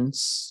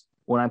science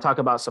when I talk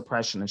about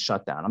suppression and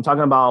shutdown. I'm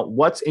talking about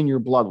what's in your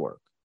blood work.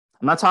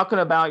 I'm not talking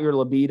about your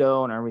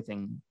libido and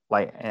everything.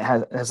 Like, it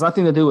has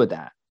nothing to do with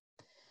that.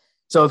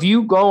 So if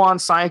you go on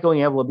cycle and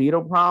you have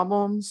libido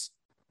problems,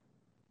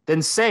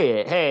 then say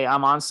it. Hey,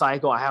 I'm on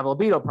cycle, I have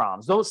libido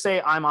problems. Don't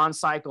say I'm on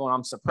cycle and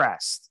I'm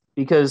suppressed.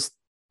 Because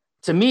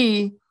to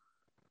me,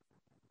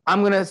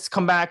 I'm going to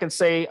come back and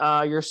say,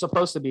 you're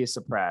supposed to be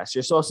suppressed.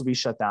 You're supposed to be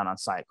shut down on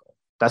cycle.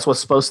 That's what's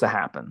supposed to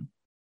happen.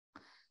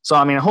 So,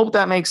 I mean, I hope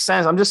that makes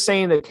sense. I'm just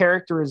saying the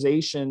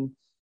characterization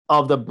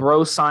of the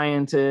bro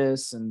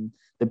scientists and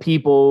the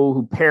people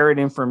who parrot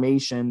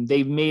information,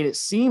 they've made it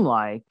seem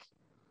like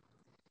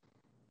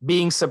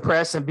being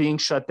suppressed and being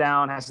shut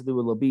down has to do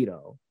with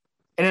libido.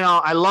 And then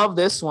I love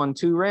this one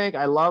too, Rick.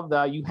 I love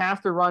that you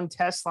have to run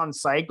tests on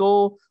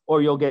cycle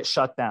or you'll get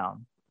shut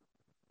down.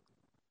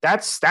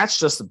 That's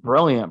just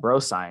brilliant bro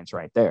science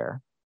right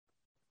there.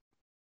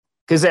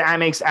 Because that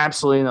makes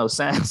absolutely no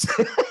sense.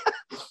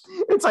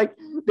 It's like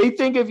They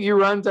think if you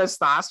run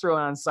testosterone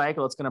on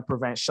cycle, it's going to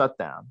prevent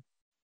shutdown.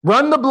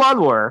 Run the blood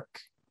work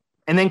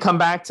and then come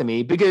back to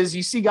me, because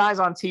you see guys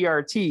on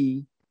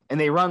TRT and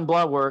they run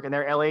blood work and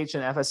their LH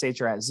and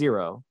FSH are at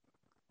 0.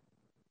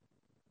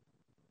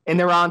 And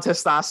they're on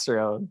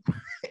testosterone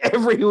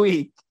every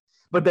week,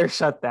 but they're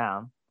shut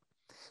down.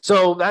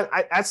 So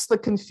that's the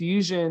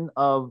confusion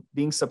of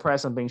being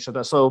suppressed and being shut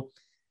down. So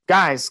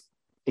guys,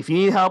 if you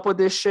need help with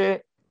this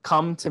shit,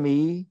 come to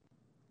me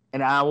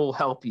and I will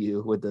help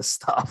you with this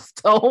stuff.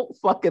 Don't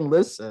fucking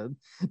listen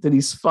to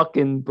these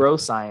fucking bro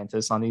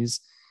scientists on these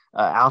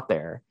out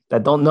there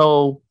that don't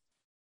know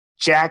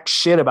jack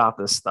shit about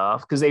this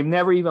stuff because they've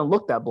never even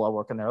looked at blood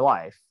work in their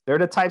life. They're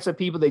the types of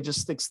people, they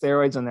just stick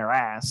steroids in their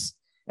ass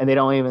and they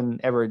don't even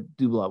ever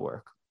do blood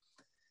work.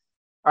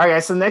 All right,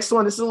 guys. So the next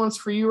one, this one's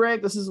for you,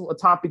 Rick. This is a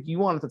topic you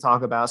wanted to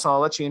talk about, so I'll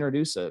let you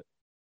introduce it.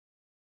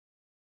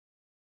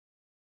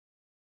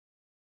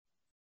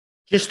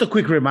 Just a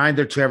quick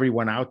reminder to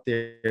everyone out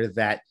there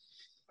that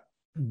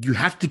you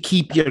have to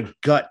keep your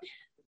gut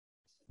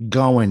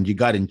going, your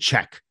gut in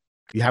check.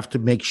 You have to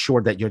make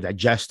sure that your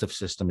digestive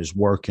system is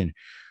working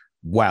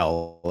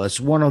well. It's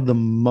one of the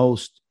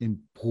most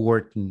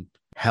important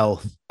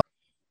health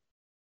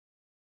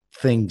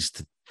things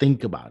to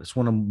think about. It's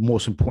one of the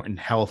most important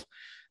health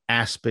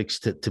aspects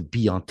to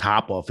be on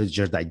top of is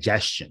your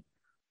digestion.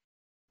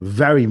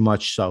 Very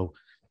much so.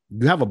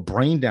 You have a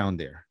brain down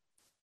there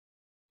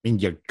in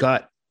your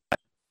gut.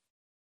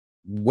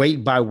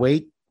 Weight by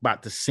weight,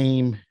 about the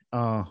same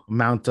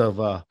amount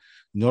of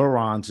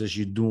neurons as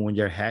you do on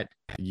your head,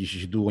 you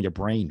should do on your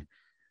brain.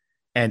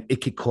 And it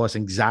could cause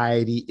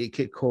anxiety. It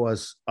could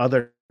cause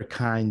other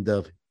kind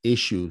of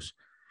issues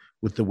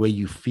with the way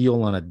you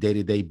feel on a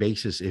day-to-day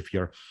basis if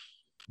your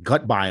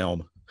gut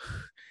biome,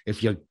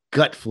 if your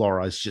gut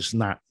flora is just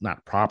not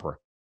proper.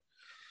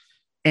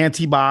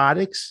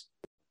 Antibiotics,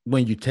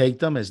 when you take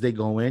them as they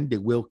go in, they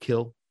will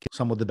kill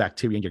some of the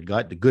bacteria in your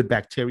gut. The good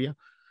bacteria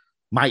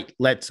might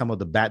let some of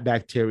the bad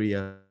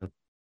bacteria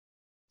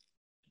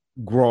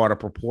grow out of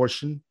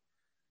proportion.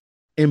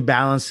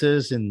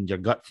 Imbalances in your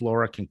gut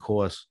flora can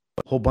cause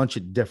a whole bunch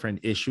of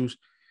different issues.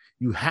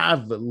 You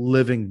have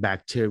living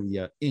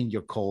bacteria in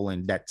your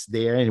colon that's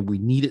there, and we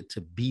need it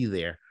to be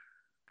there.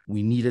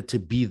 We need it to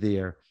be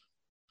there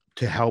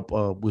to help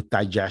with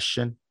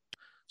digestion.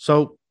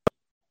 So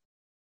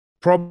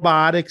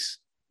probiotics,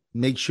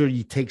 make sure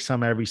you take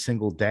some every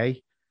single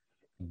day.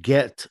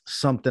 Get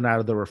something out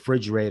of the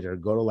refrigerator.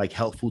 Go to like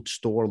health food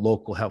store,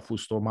 local health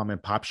food store, mom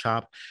and pop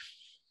shop,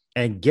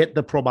 and get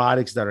the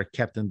probiotics that are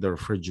kept in the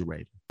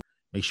refrigerator.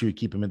 Make sure you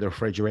keep them in the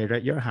refrigerator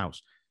at your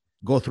house.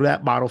 Go through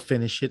that bottle,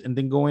 finish it, and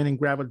then go in and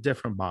grab a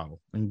different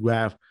bottle and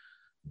grab.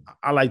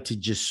 I like to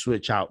just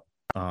switch out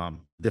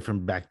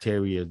different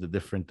bacteria, the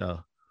different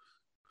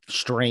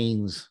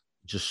strains,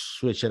 just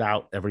switch it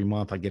out every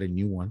month. I get a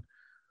new one.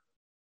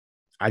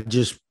 I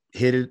just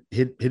hit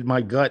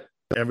my gut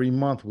every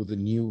month with a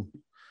new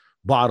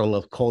bottle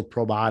of cold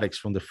probiotics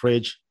from the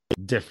fridge,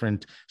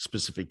 different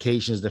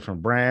specifications,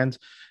 different brands.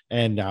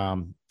 And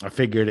I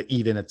figured it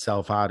even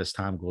itself out as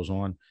time goes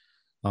on.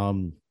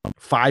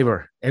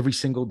 Fiber every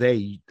single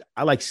day.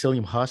 I like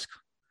psyllium husk.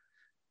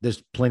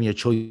 There's plenty of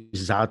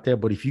choices out there,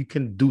 but if you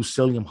can do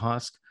psyllium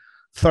husk,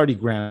 30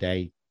 grams a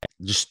day,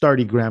 just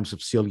 30 grams of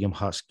psyllium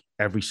husk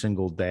every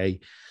single day,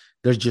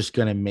 they're just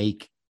going to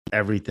make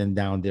everything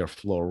down there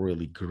flow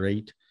really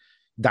great.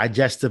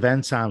 Digestive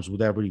enzymes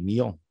with every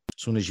meal.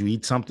 As soon as you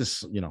eat something,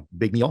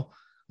 big meal,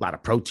 a lot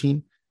of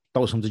protein,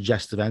 throw some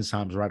digestive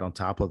enzymes right on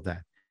top of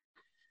that.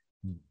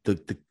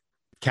 The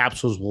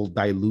capsules will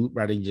dilute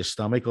right in your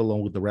stomach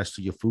along with the rest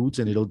of your foods,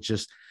 and it'll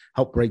just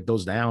help break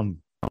those down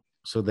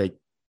so that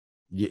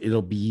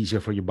it'll be easier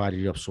for your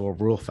body to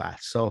absorb real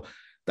fast. So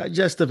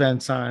digestive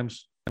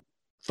enzymes,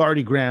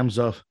 30 grams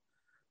of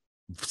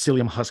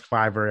psyllium husk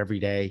fiber every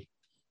day,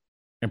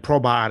 and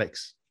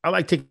probiotics. I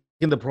like taking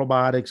the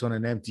probiotics on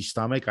an empty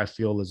stomach. I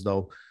feel as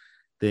though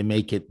they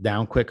make it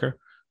down quicker,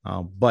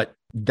 but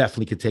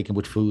definitely could take them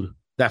with food.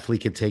 Definitely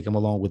could take them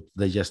along with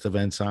digestive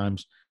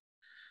enzymes.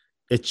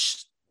 It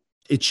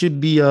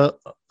should be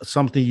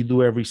something you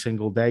do every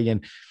single day.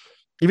 And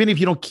even if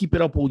you don't keep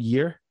it up all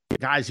year,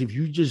 guys, if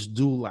you just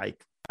do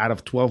like out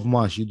of 12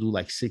 months, you do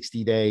like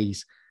 60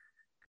 days,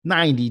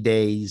 90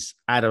 days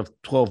out of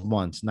 12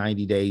 months,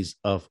 90 days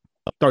of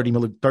 30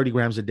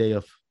 grams a day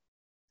of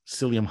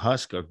psyllium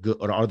husk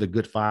or other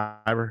good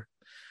fiber,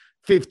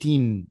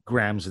 15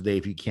 grams a day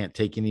if you can't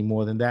take any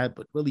more than that,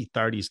 but really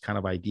 30 is kind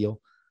of ideal.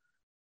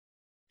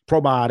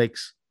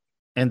 Probiotics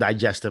and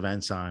digestive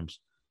enzymes.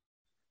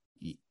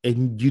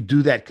 And you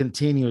do that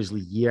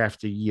continuously year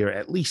after year,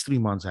 at least 3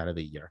 months out of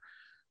the year,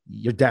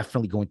 you're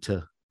definitely going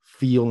to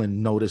feel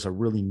and notice a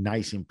really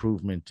nice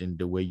improvement in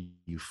the way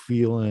you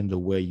feel and the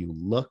way you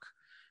look,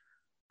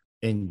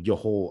 and your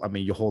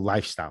whole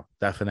lifestyle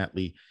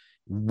definitely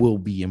will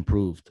be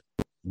improved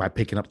by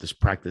picking up this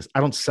practice. I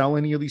don't sell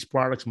any of these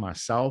products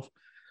myself.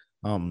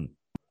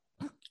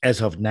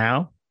 As of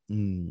now,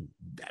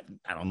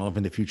 I don't know if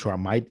in the future I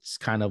might. It's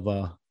kind of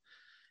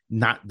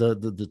not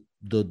the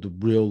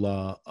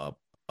real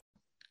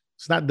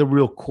It's not the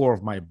real core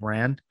of my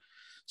brand.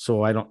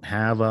 So I don't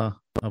have a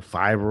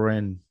fiber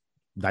and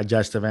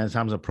digestive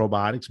enzymes and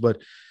probiotics, but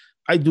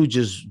I do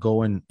just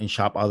go in and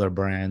shop other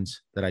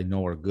brands that I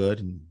know are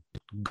good and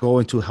go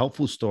into a health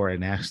food store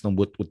and ask them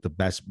what the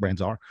best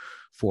brands are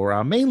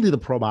for mainly the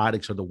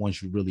probiotics are the ones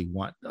you really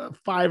want.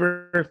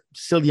 Fiber,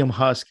 psyllium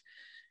husk,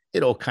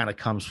 it all kind of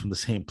comes from the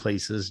same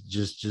places.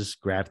 Just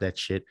grab that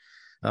shit.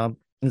 And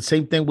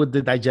same thing with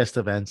the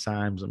digestive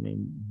enzymes. I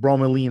mean,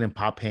 bromelain and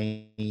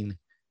papain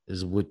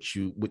is what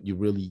you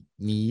really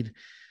need.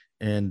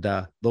 And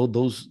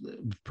those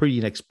pretty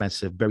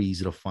inexpensive, very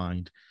easy to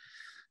find.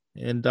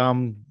 And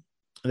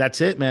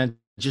that's it, man.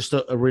 Just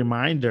a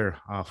reminder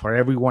for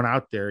everyone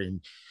out there.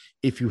 And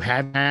if you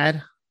haven't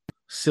had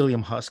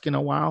psyllium husk in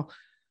a while,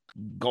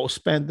 go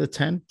spend the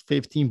 10,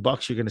 15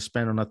 bucks you're going to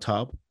spend on a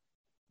tub.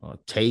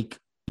 Take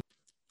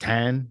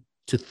 10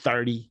 to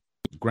 30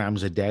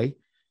 grams a day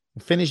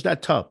and finish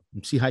that tub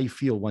and see how you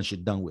feel once you're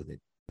done with it.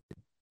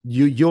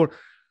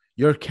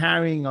 You're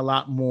carrying a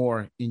lot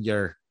more in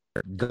your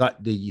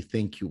gut than you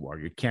think you are.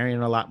 You're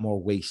carrying a lot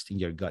more waste in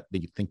your gut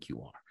than you think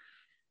you are.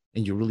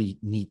 And you really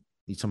need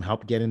some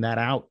help getting that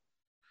out.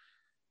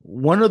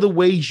 One of the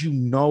ways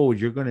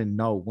you're going to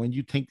know when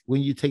you take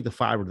the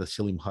fiber of the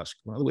psyllium husk,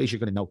 one of the ways you're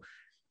going to know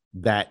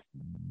that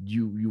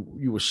you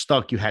were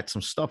stuck, you had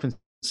some stuff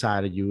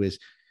inside of you, is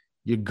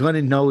you're going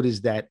to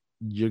notice that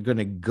you're going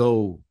to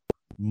go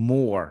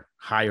more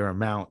higher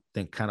amount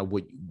than kind of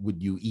what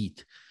you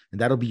eat. And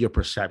that'll be your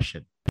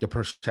perception. Your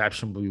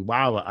perception will be,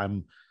 wow,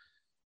 I'm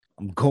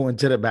going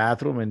to the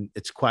bathroom and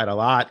it's quite a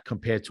lot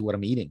compared to what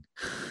I'm eating.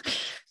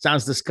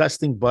 Sounds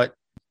disgusting, but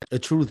the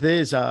truth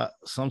is,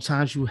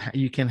 sometimes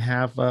you can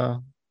have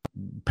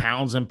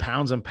pounds and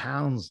pounds and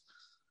pounds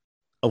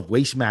of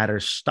waste matter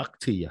stuck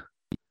to you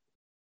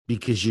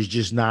because you're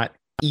just not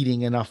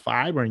eating enough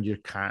fiber, and you're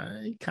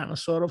kind of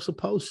sort of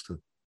supposed to.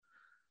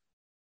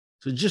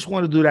 So just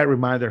want to do that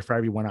reminder for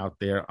everyone out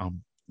there.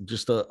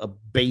 Just a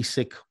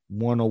basic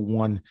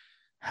 101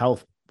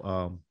 health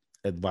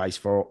advice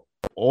for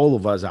all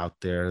of us out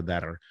there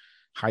that are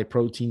high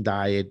protein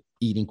diet,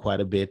 eating quite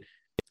a bit.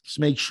 Just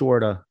make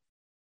sure to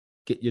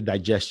get your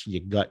digestion,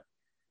 your gut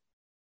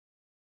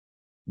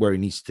where it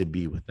needs to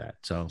be with that.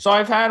 So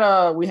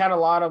we had a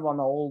lot of on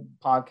the old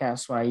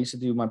podcast when I used to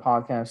do my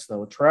podcast though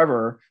with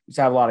Trevor. We used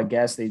to have a lot of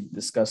guests. They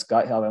discuss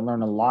gut health. I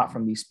learned a lot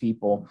from these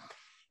people.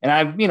 And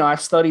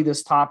I've studied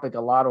this topic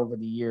a lot over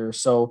the years.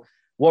 So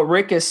what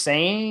Rick is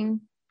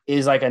saying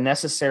is like a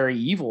necessary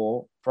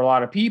evil for a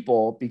lot of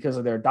people because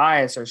of their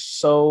diets are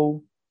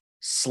so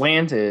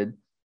slanted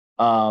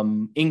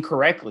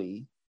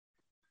incorrectly.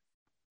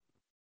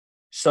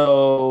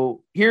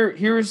 So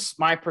here's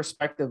my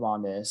perspective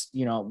on this.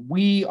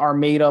 We are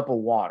made up of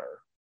water.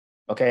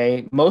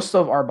 Okay. Most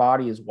of our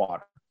body is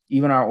water.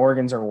 Even our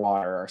organs are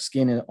water. Our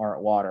skin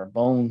are water.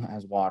 Bone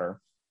has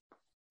water.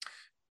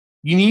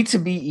 You need to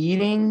be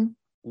eating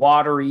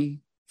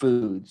watery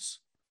foods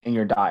in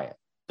your diet.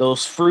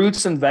 Those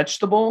fruits and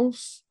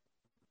vegetables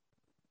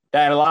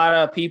that a lot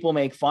of people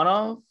make fun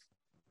of.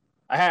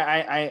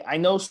 I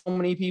know so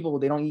many people,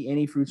 they don't eat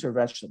any fruits or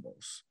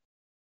vegetables.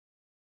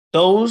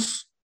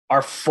 Those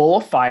are full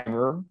of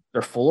fiber.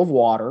 They're full of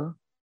water.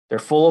 They're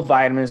full of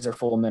vitamins. They're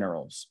full of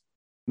minerals.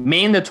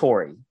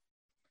 Mandatory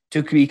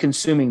to be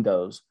consuming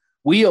those.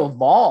 We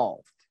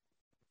evolved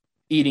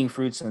eating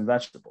fruits and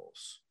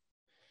vegetables.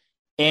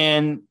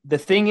 And the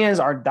thing is,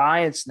 our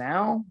diets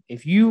now,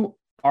 if you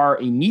are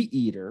a meat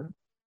eater,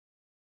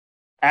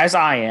 as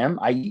I am,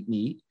 I eat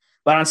meat,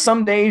 but on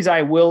some days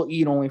I will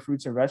eat only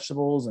fruits or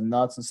vegetables and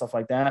nuts and stuff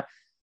like that.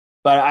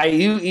 But I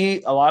do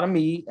eat a lot of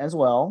meat as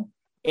well.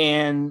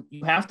 And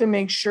you have to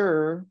make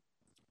sure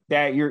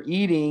that you're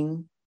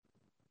eating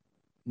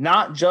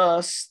not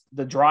just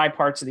the dry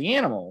parts of the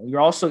animal.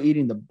 You're also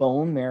eating the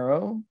bone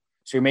marrow.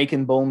 So you're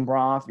making bone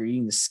broth. You're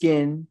eating the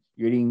skin.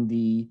 You're eating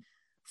the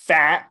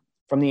fat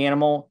from the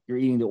animal. You're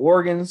eating the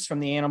organs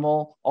from the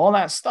animal. All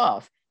that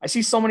stuff. I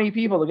see so many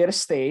people, they'll get a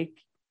steak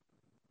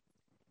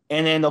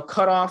and then they'll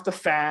cut off the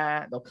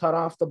fat. They'll cut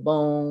off the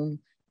bone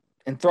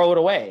and throw it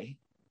away.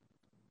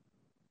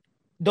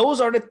 Those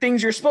are the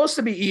things you're supposed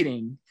to be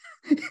eating.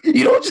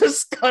 You don't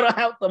just cut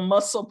out the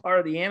muscle part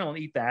of the animal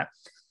and eat that.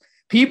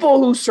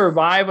 People who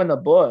survive in the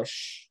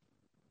bush,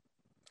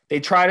 they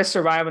try to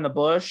survive in the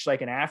bush,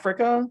 like in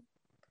Africa.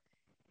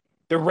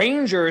 The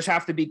rangers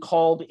have to be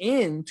called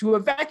in to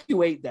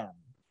evacuate them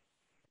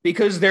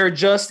because they're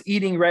just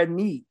eating red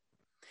meat.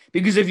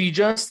 Because if you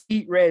just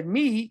eat red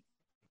meat,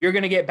 you're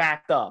going to get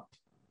backed up.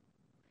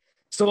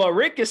 So what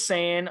Rick is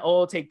saying,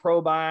 take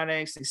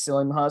probiotics, take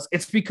psyllium husk.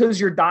 It's because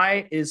your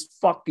diet is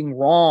fucking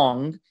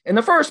wrong in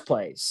the first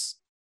place.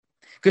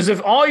 Because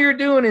if all you're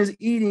doing is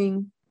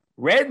eating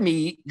red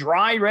meat,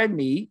 dry red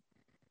meat,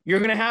 you're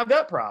going to have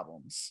gut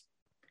problems.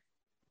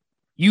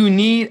 You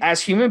need,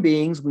 as human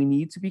beings, we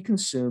need to be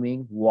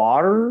consuming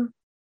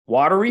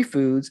watery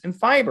foods, and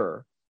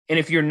fiber. And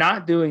if you're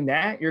not doing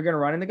that, you're going to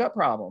run into gut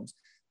problems.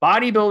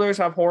 Bodybuilders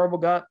have horrible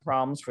gut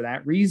problems for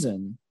that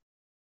reason.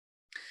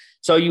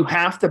 So you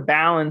have to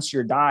balance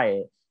your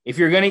diet. If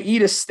you're going to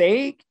eat a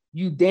steak,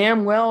 you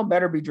damn well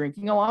better be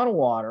drinking a lot of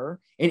water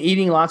and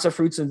eating lots of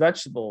fruits and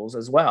vegetables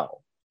as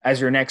well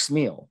as your next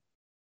meal.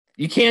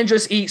 You can't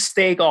just eat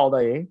steak all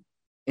day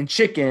and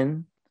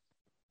chicken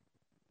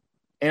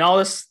and all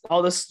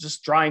this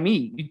just dry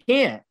meat. You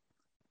can't.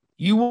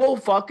 You will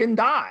fucking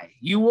die.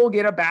 You will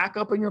get a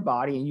backup in your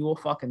body and you will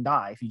fucking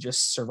die if you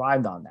just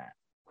survived on that.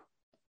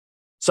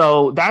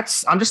 So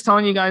I'm just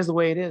telling you guys the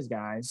way it is,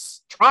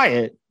 guys. Try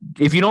it.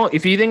 If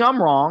you think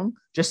I'm wrong,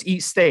 just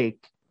eat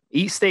steak.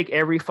 Eat steak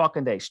every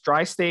fucking day.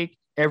 Dry steak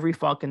every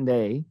fucking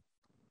day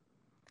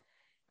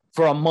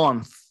for a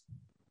month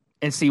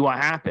and see what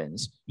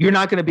happens. You're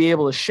not going to be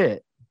able to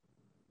shit.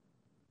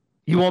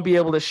 You won't be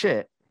able to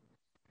shit.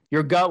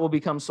 Your gut will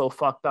become so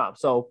fucked up.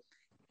 So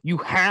you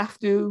have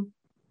to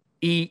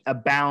eat a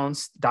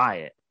balanced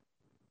diet.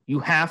 You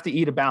have to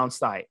eat a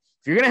balanced diet.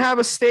 If you're going to have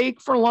a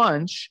steak for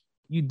lunch,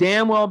 you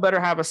damn well better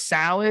have a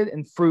salad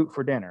and fruit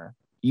for dinner.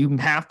 You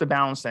have to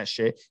balance that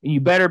shit. And you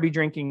better be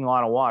drinking a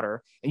lot of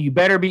water. And you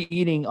better be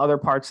eating other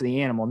parts of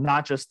the animal,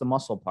 not just the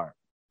muscle part.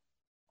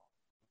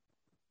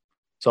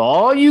 So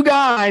all you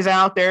guys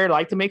out there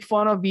like to make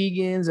fun of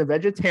vegans and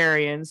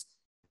vegetarians,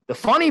 the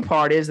funny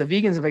part is the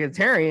vegans and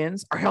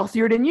vegetarians are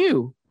healthier than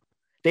you.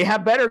 They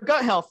have better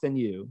gut health than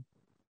you.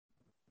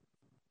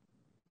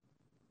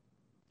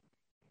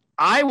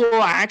 I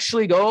will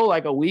actually go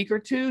like a week or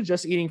two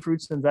just eating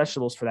fruits and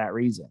vegetables for that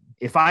reason.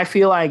 If I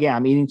feel like,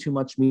 I'm eating too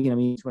much meat,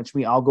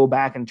 I'll go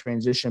back and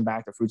transition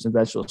back to fruits and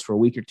vegetables for a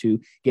week or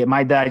two, get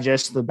my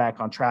digestive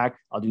back on track.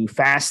 I'll do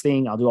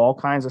fasting. I'll do all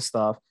kinds of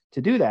stuff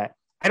to do that.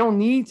 I don't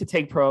need to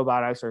take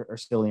probiotics or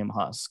psyllium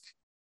husk.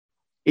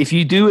 If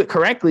you do it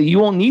correctly, you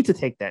won't need to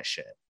take that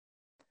shit.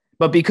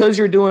 But because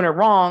you're doing it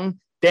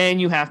wrong, then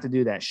you have to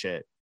do that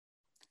shit.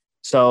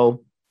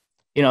 So,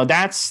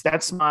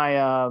 that's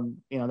my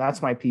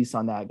that's my piece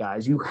on that,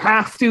 guys. You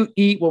have to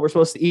eat what we're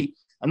supposed to eat.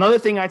 Another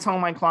thing I tell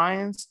my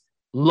clients,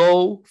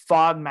 low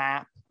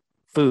FODMAP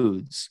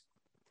foods.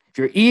 If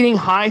you're eating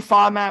high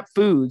FODMAP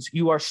foods,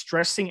 you are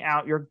stressing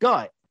out your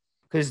gut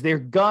because their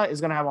gut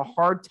is going to have a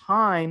hard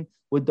time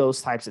with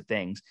those types of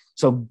things.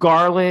 So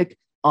garlic,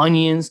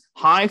 onions,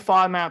 high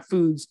FODMAP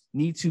foods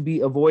need to be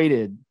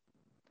avoided.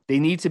 They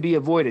need to be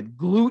avoided.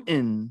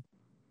 Gluten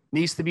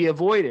needs to be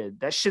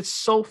avoided. That shit's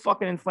so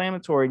fucking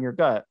inflammatory in your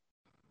gut.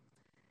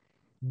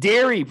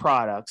 Dairy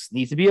products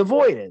need to be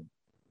avoided.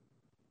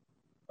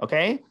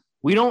 Okay?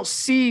 We don't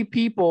see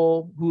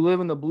people who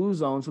live in the blue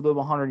zones who live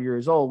 100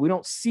 years old. We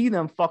don't see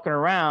them fucking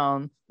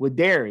around with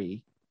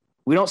dairy.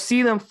 We don't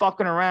see them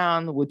fucking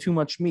around with too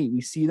much meat.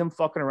 We see them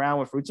fucking around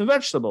with fruits and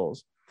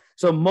vegetables.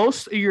 So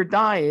most of your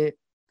diet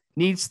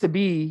needs to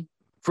be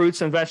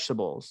fruits and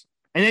vegetables.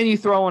 And then you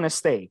throw in a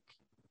steak.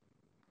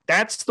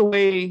 That's the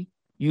way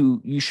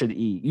you should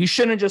eat. You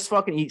shouldn't just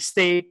fucking eat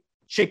steak,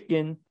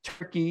 chicken,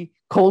 turkey,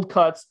 cold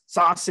cuts,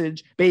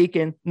 sausage,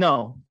 bacon.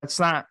 No, that's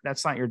not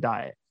your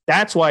diet.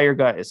 That's why your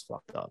gut is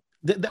fucked up.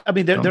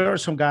 There are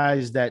some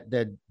guys that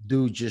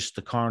do just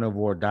the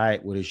carnivore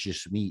diet where it's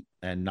just meat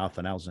and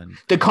nothing else. And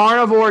the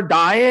carnivore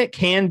diet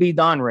can be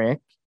done, Rick,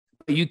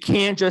 but you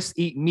can't just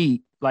eat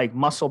meat like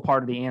muscle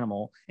part of the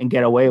animal and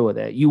get away with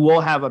it. You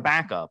will have a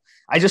backup.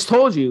 I just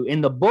told you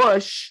in the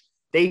bush,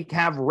 they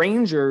have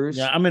rangers.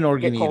 Yeah, I'm an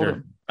organ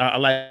eater. I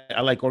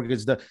like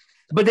organs.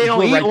 But they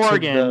don't eat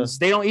organs.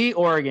 They don't eat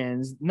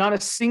organs. Not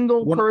a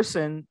single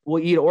person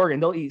will eat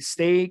organ. They'll eat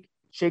steak,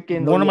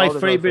 chicken. One of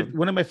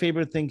my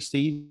favorite things,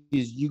 Steve,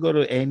 is you go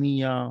to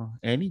any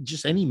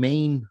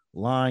main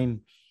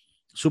line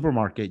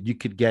supermarket, you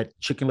could get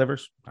chicken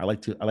livers. I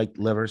like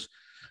livers.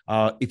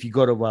 If you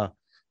go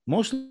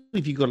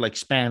to like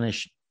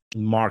Spanish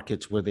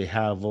markets where they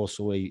have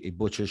also a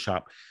butcher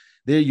shop,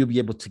 there you'll be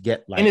able to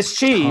get like, and it's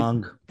cheap.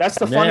 Tongue. That's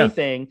the funny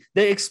thing.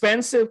 The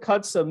expensive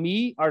cuts of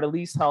meat are the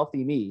least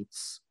healthy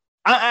meats.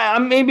 I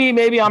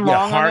maybe I'm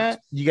wrong on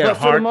that. You get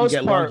heart, you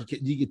get lung,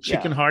 you get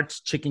chicken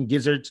hearts, chicken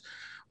gizzards,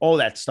 all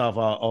that stuff.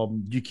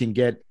 You can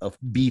get a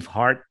beef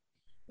heart.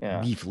 Yeah,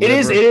 beef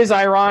liver. It is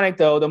ironic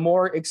though. The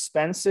more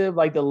expensive,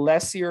 like the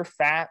lessier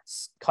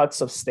fats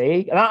cuts of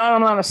steak. And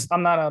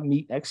I'm not a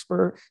meat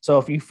expert. So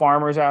if you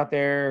farmers out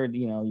there,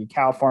 you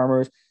cow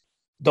farmers,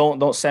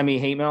 don't send me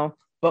hate mail.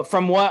 But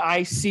from what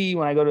I see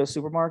when I go to a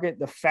supermarket,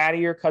 the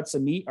fattier cuts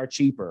of meat are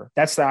cheaper.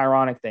 That's the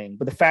ironic thing.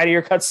 But the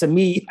fattier cuts of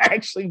meat are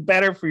actually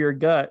better for your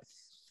gut.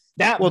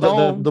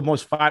 The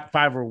most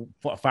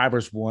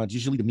fibrous ones,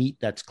 usually the meat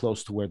that's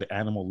close to where the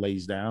animal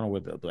lays down or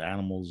where the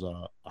animal's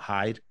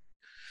hide.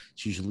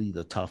 It's usually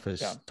the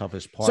toughest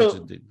parts.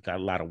 So, got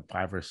a lot of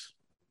fibers.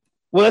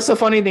 Well, that's a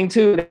funny thing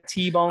too. The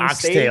T-bone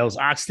oxtails.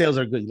 Oxtails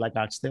are good. You like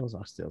oxtails?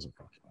 Oxtails are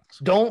fucking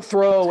awesome. Don't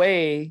throw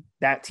away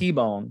that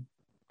T-bone.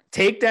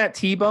 Take that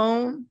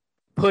T-bone,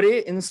 put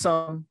it in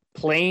some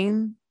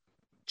plain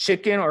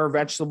chicken or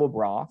vegetable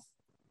broth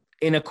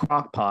in a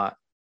crock pot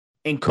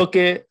and cook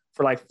it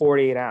for like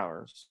 48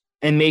 hours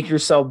and make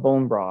yourself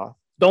bone broth.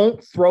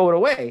 Don't throw it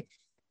away.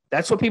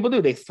 That's what people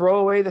do. They throw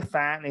away the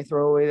fat and they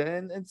throw away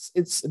and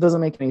it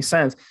doesn't make any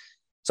sense.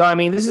 So, I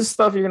mean, this is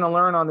stuff you're going to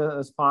learn on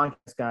this podcast,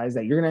 guys,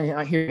 that you're going to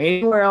not hear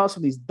anywhere else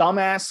from these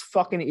dumbass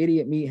fucking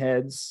idiot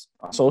meatheads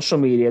on social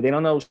media. They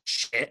don't know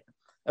shit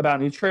about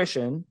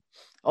nutrition.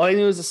 All they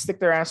do is just stick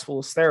their ass full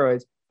of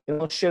steroids. They don't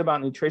know shit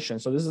about nutrition.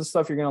 So this is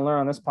stuff you're going to learn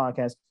on this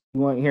podcast.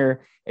 You won't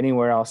hear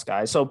anywhere else,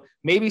 guys. So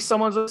maybe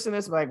someone's listening to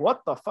this like,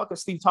 what the fuck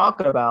is Steve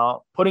talking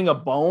about? Putting a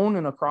bone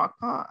in a crock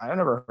pot? I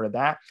never heard of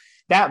that.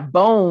 That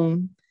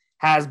bone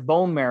has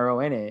bone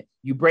marrow in it.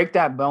 You break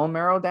that bone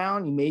marrow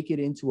down, you make it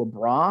into a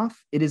broth.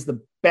 It is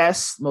the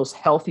best, most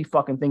healthy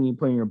fucking thing you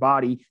put in your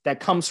body that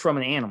comes from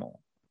an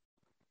animal,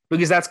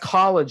 because that's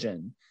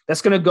collagen.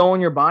 That's going to go in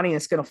your body and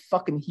it's going to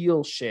fucking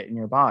heal shit in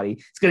your body.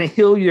 It's going to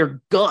heal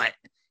your gut.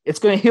 It's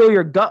going to heal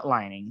your gut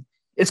lining.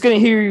 It's going to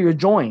heal your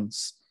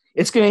joints.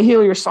 It's going to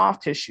heal your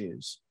soft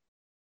tissues.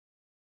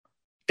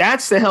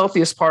 That's the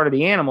healthiest part of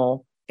the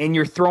animal, and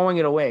you're throwing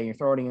it away. You're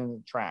throwing it in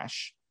the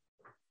trash.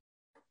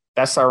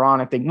 That's the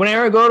ironic thing.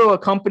 Whenever I go to a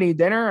company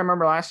dinner, I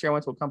remember last year I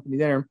went to a company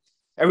dinner.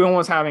 Everyone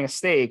was having a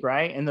steak,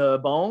 right? And the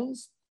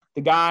bones,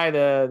 the guy,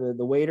 the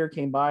waiter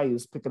came by. He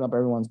was picking up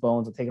everyone's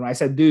bones and taking them. I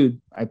said,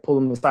 dude, I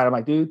pulled him aside. I'm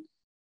like, dude,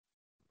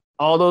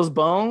 all those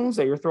bones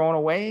that you're throwing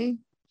away,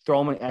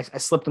 throw them in. I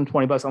slipped him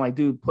 $20. I'm like,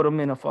 dude, put them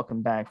in a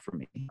fucking bag for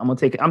me. I'm gonna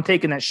take it. I'm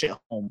taking that shit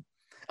home.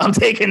 I'm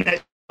taking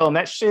that home.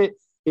 That shit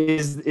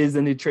is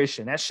the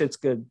nutrition. That shit's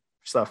good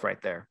stuff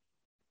right there.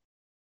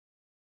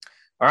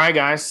 All right,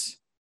 guys.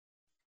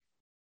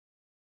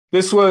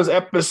 This was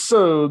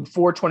episode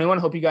 421.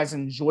 Hope you guys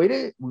enjoyed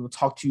it. We will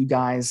talk to you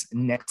guys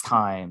next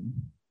time.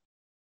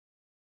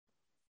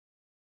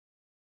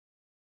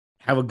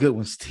 Have a good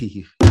one,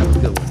 Steve. Have a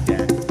good one,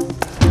 Dad.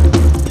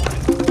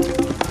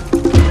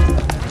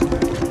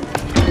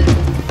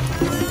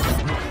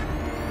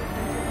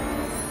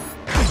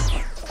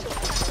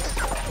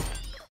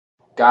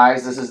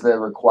 Guys, this is the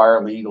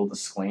required legal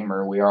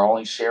disclaimer. We are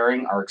only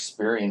sharing our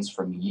experience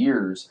from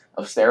years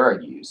of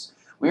steroid use.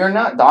 We are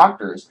not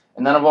doctors,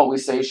 and none of what we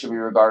say should be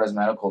regarded as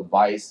medical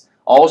advice.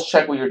 Always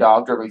check with your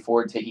doctor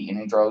before taking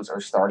any drugs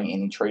or starting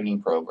any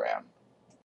training program.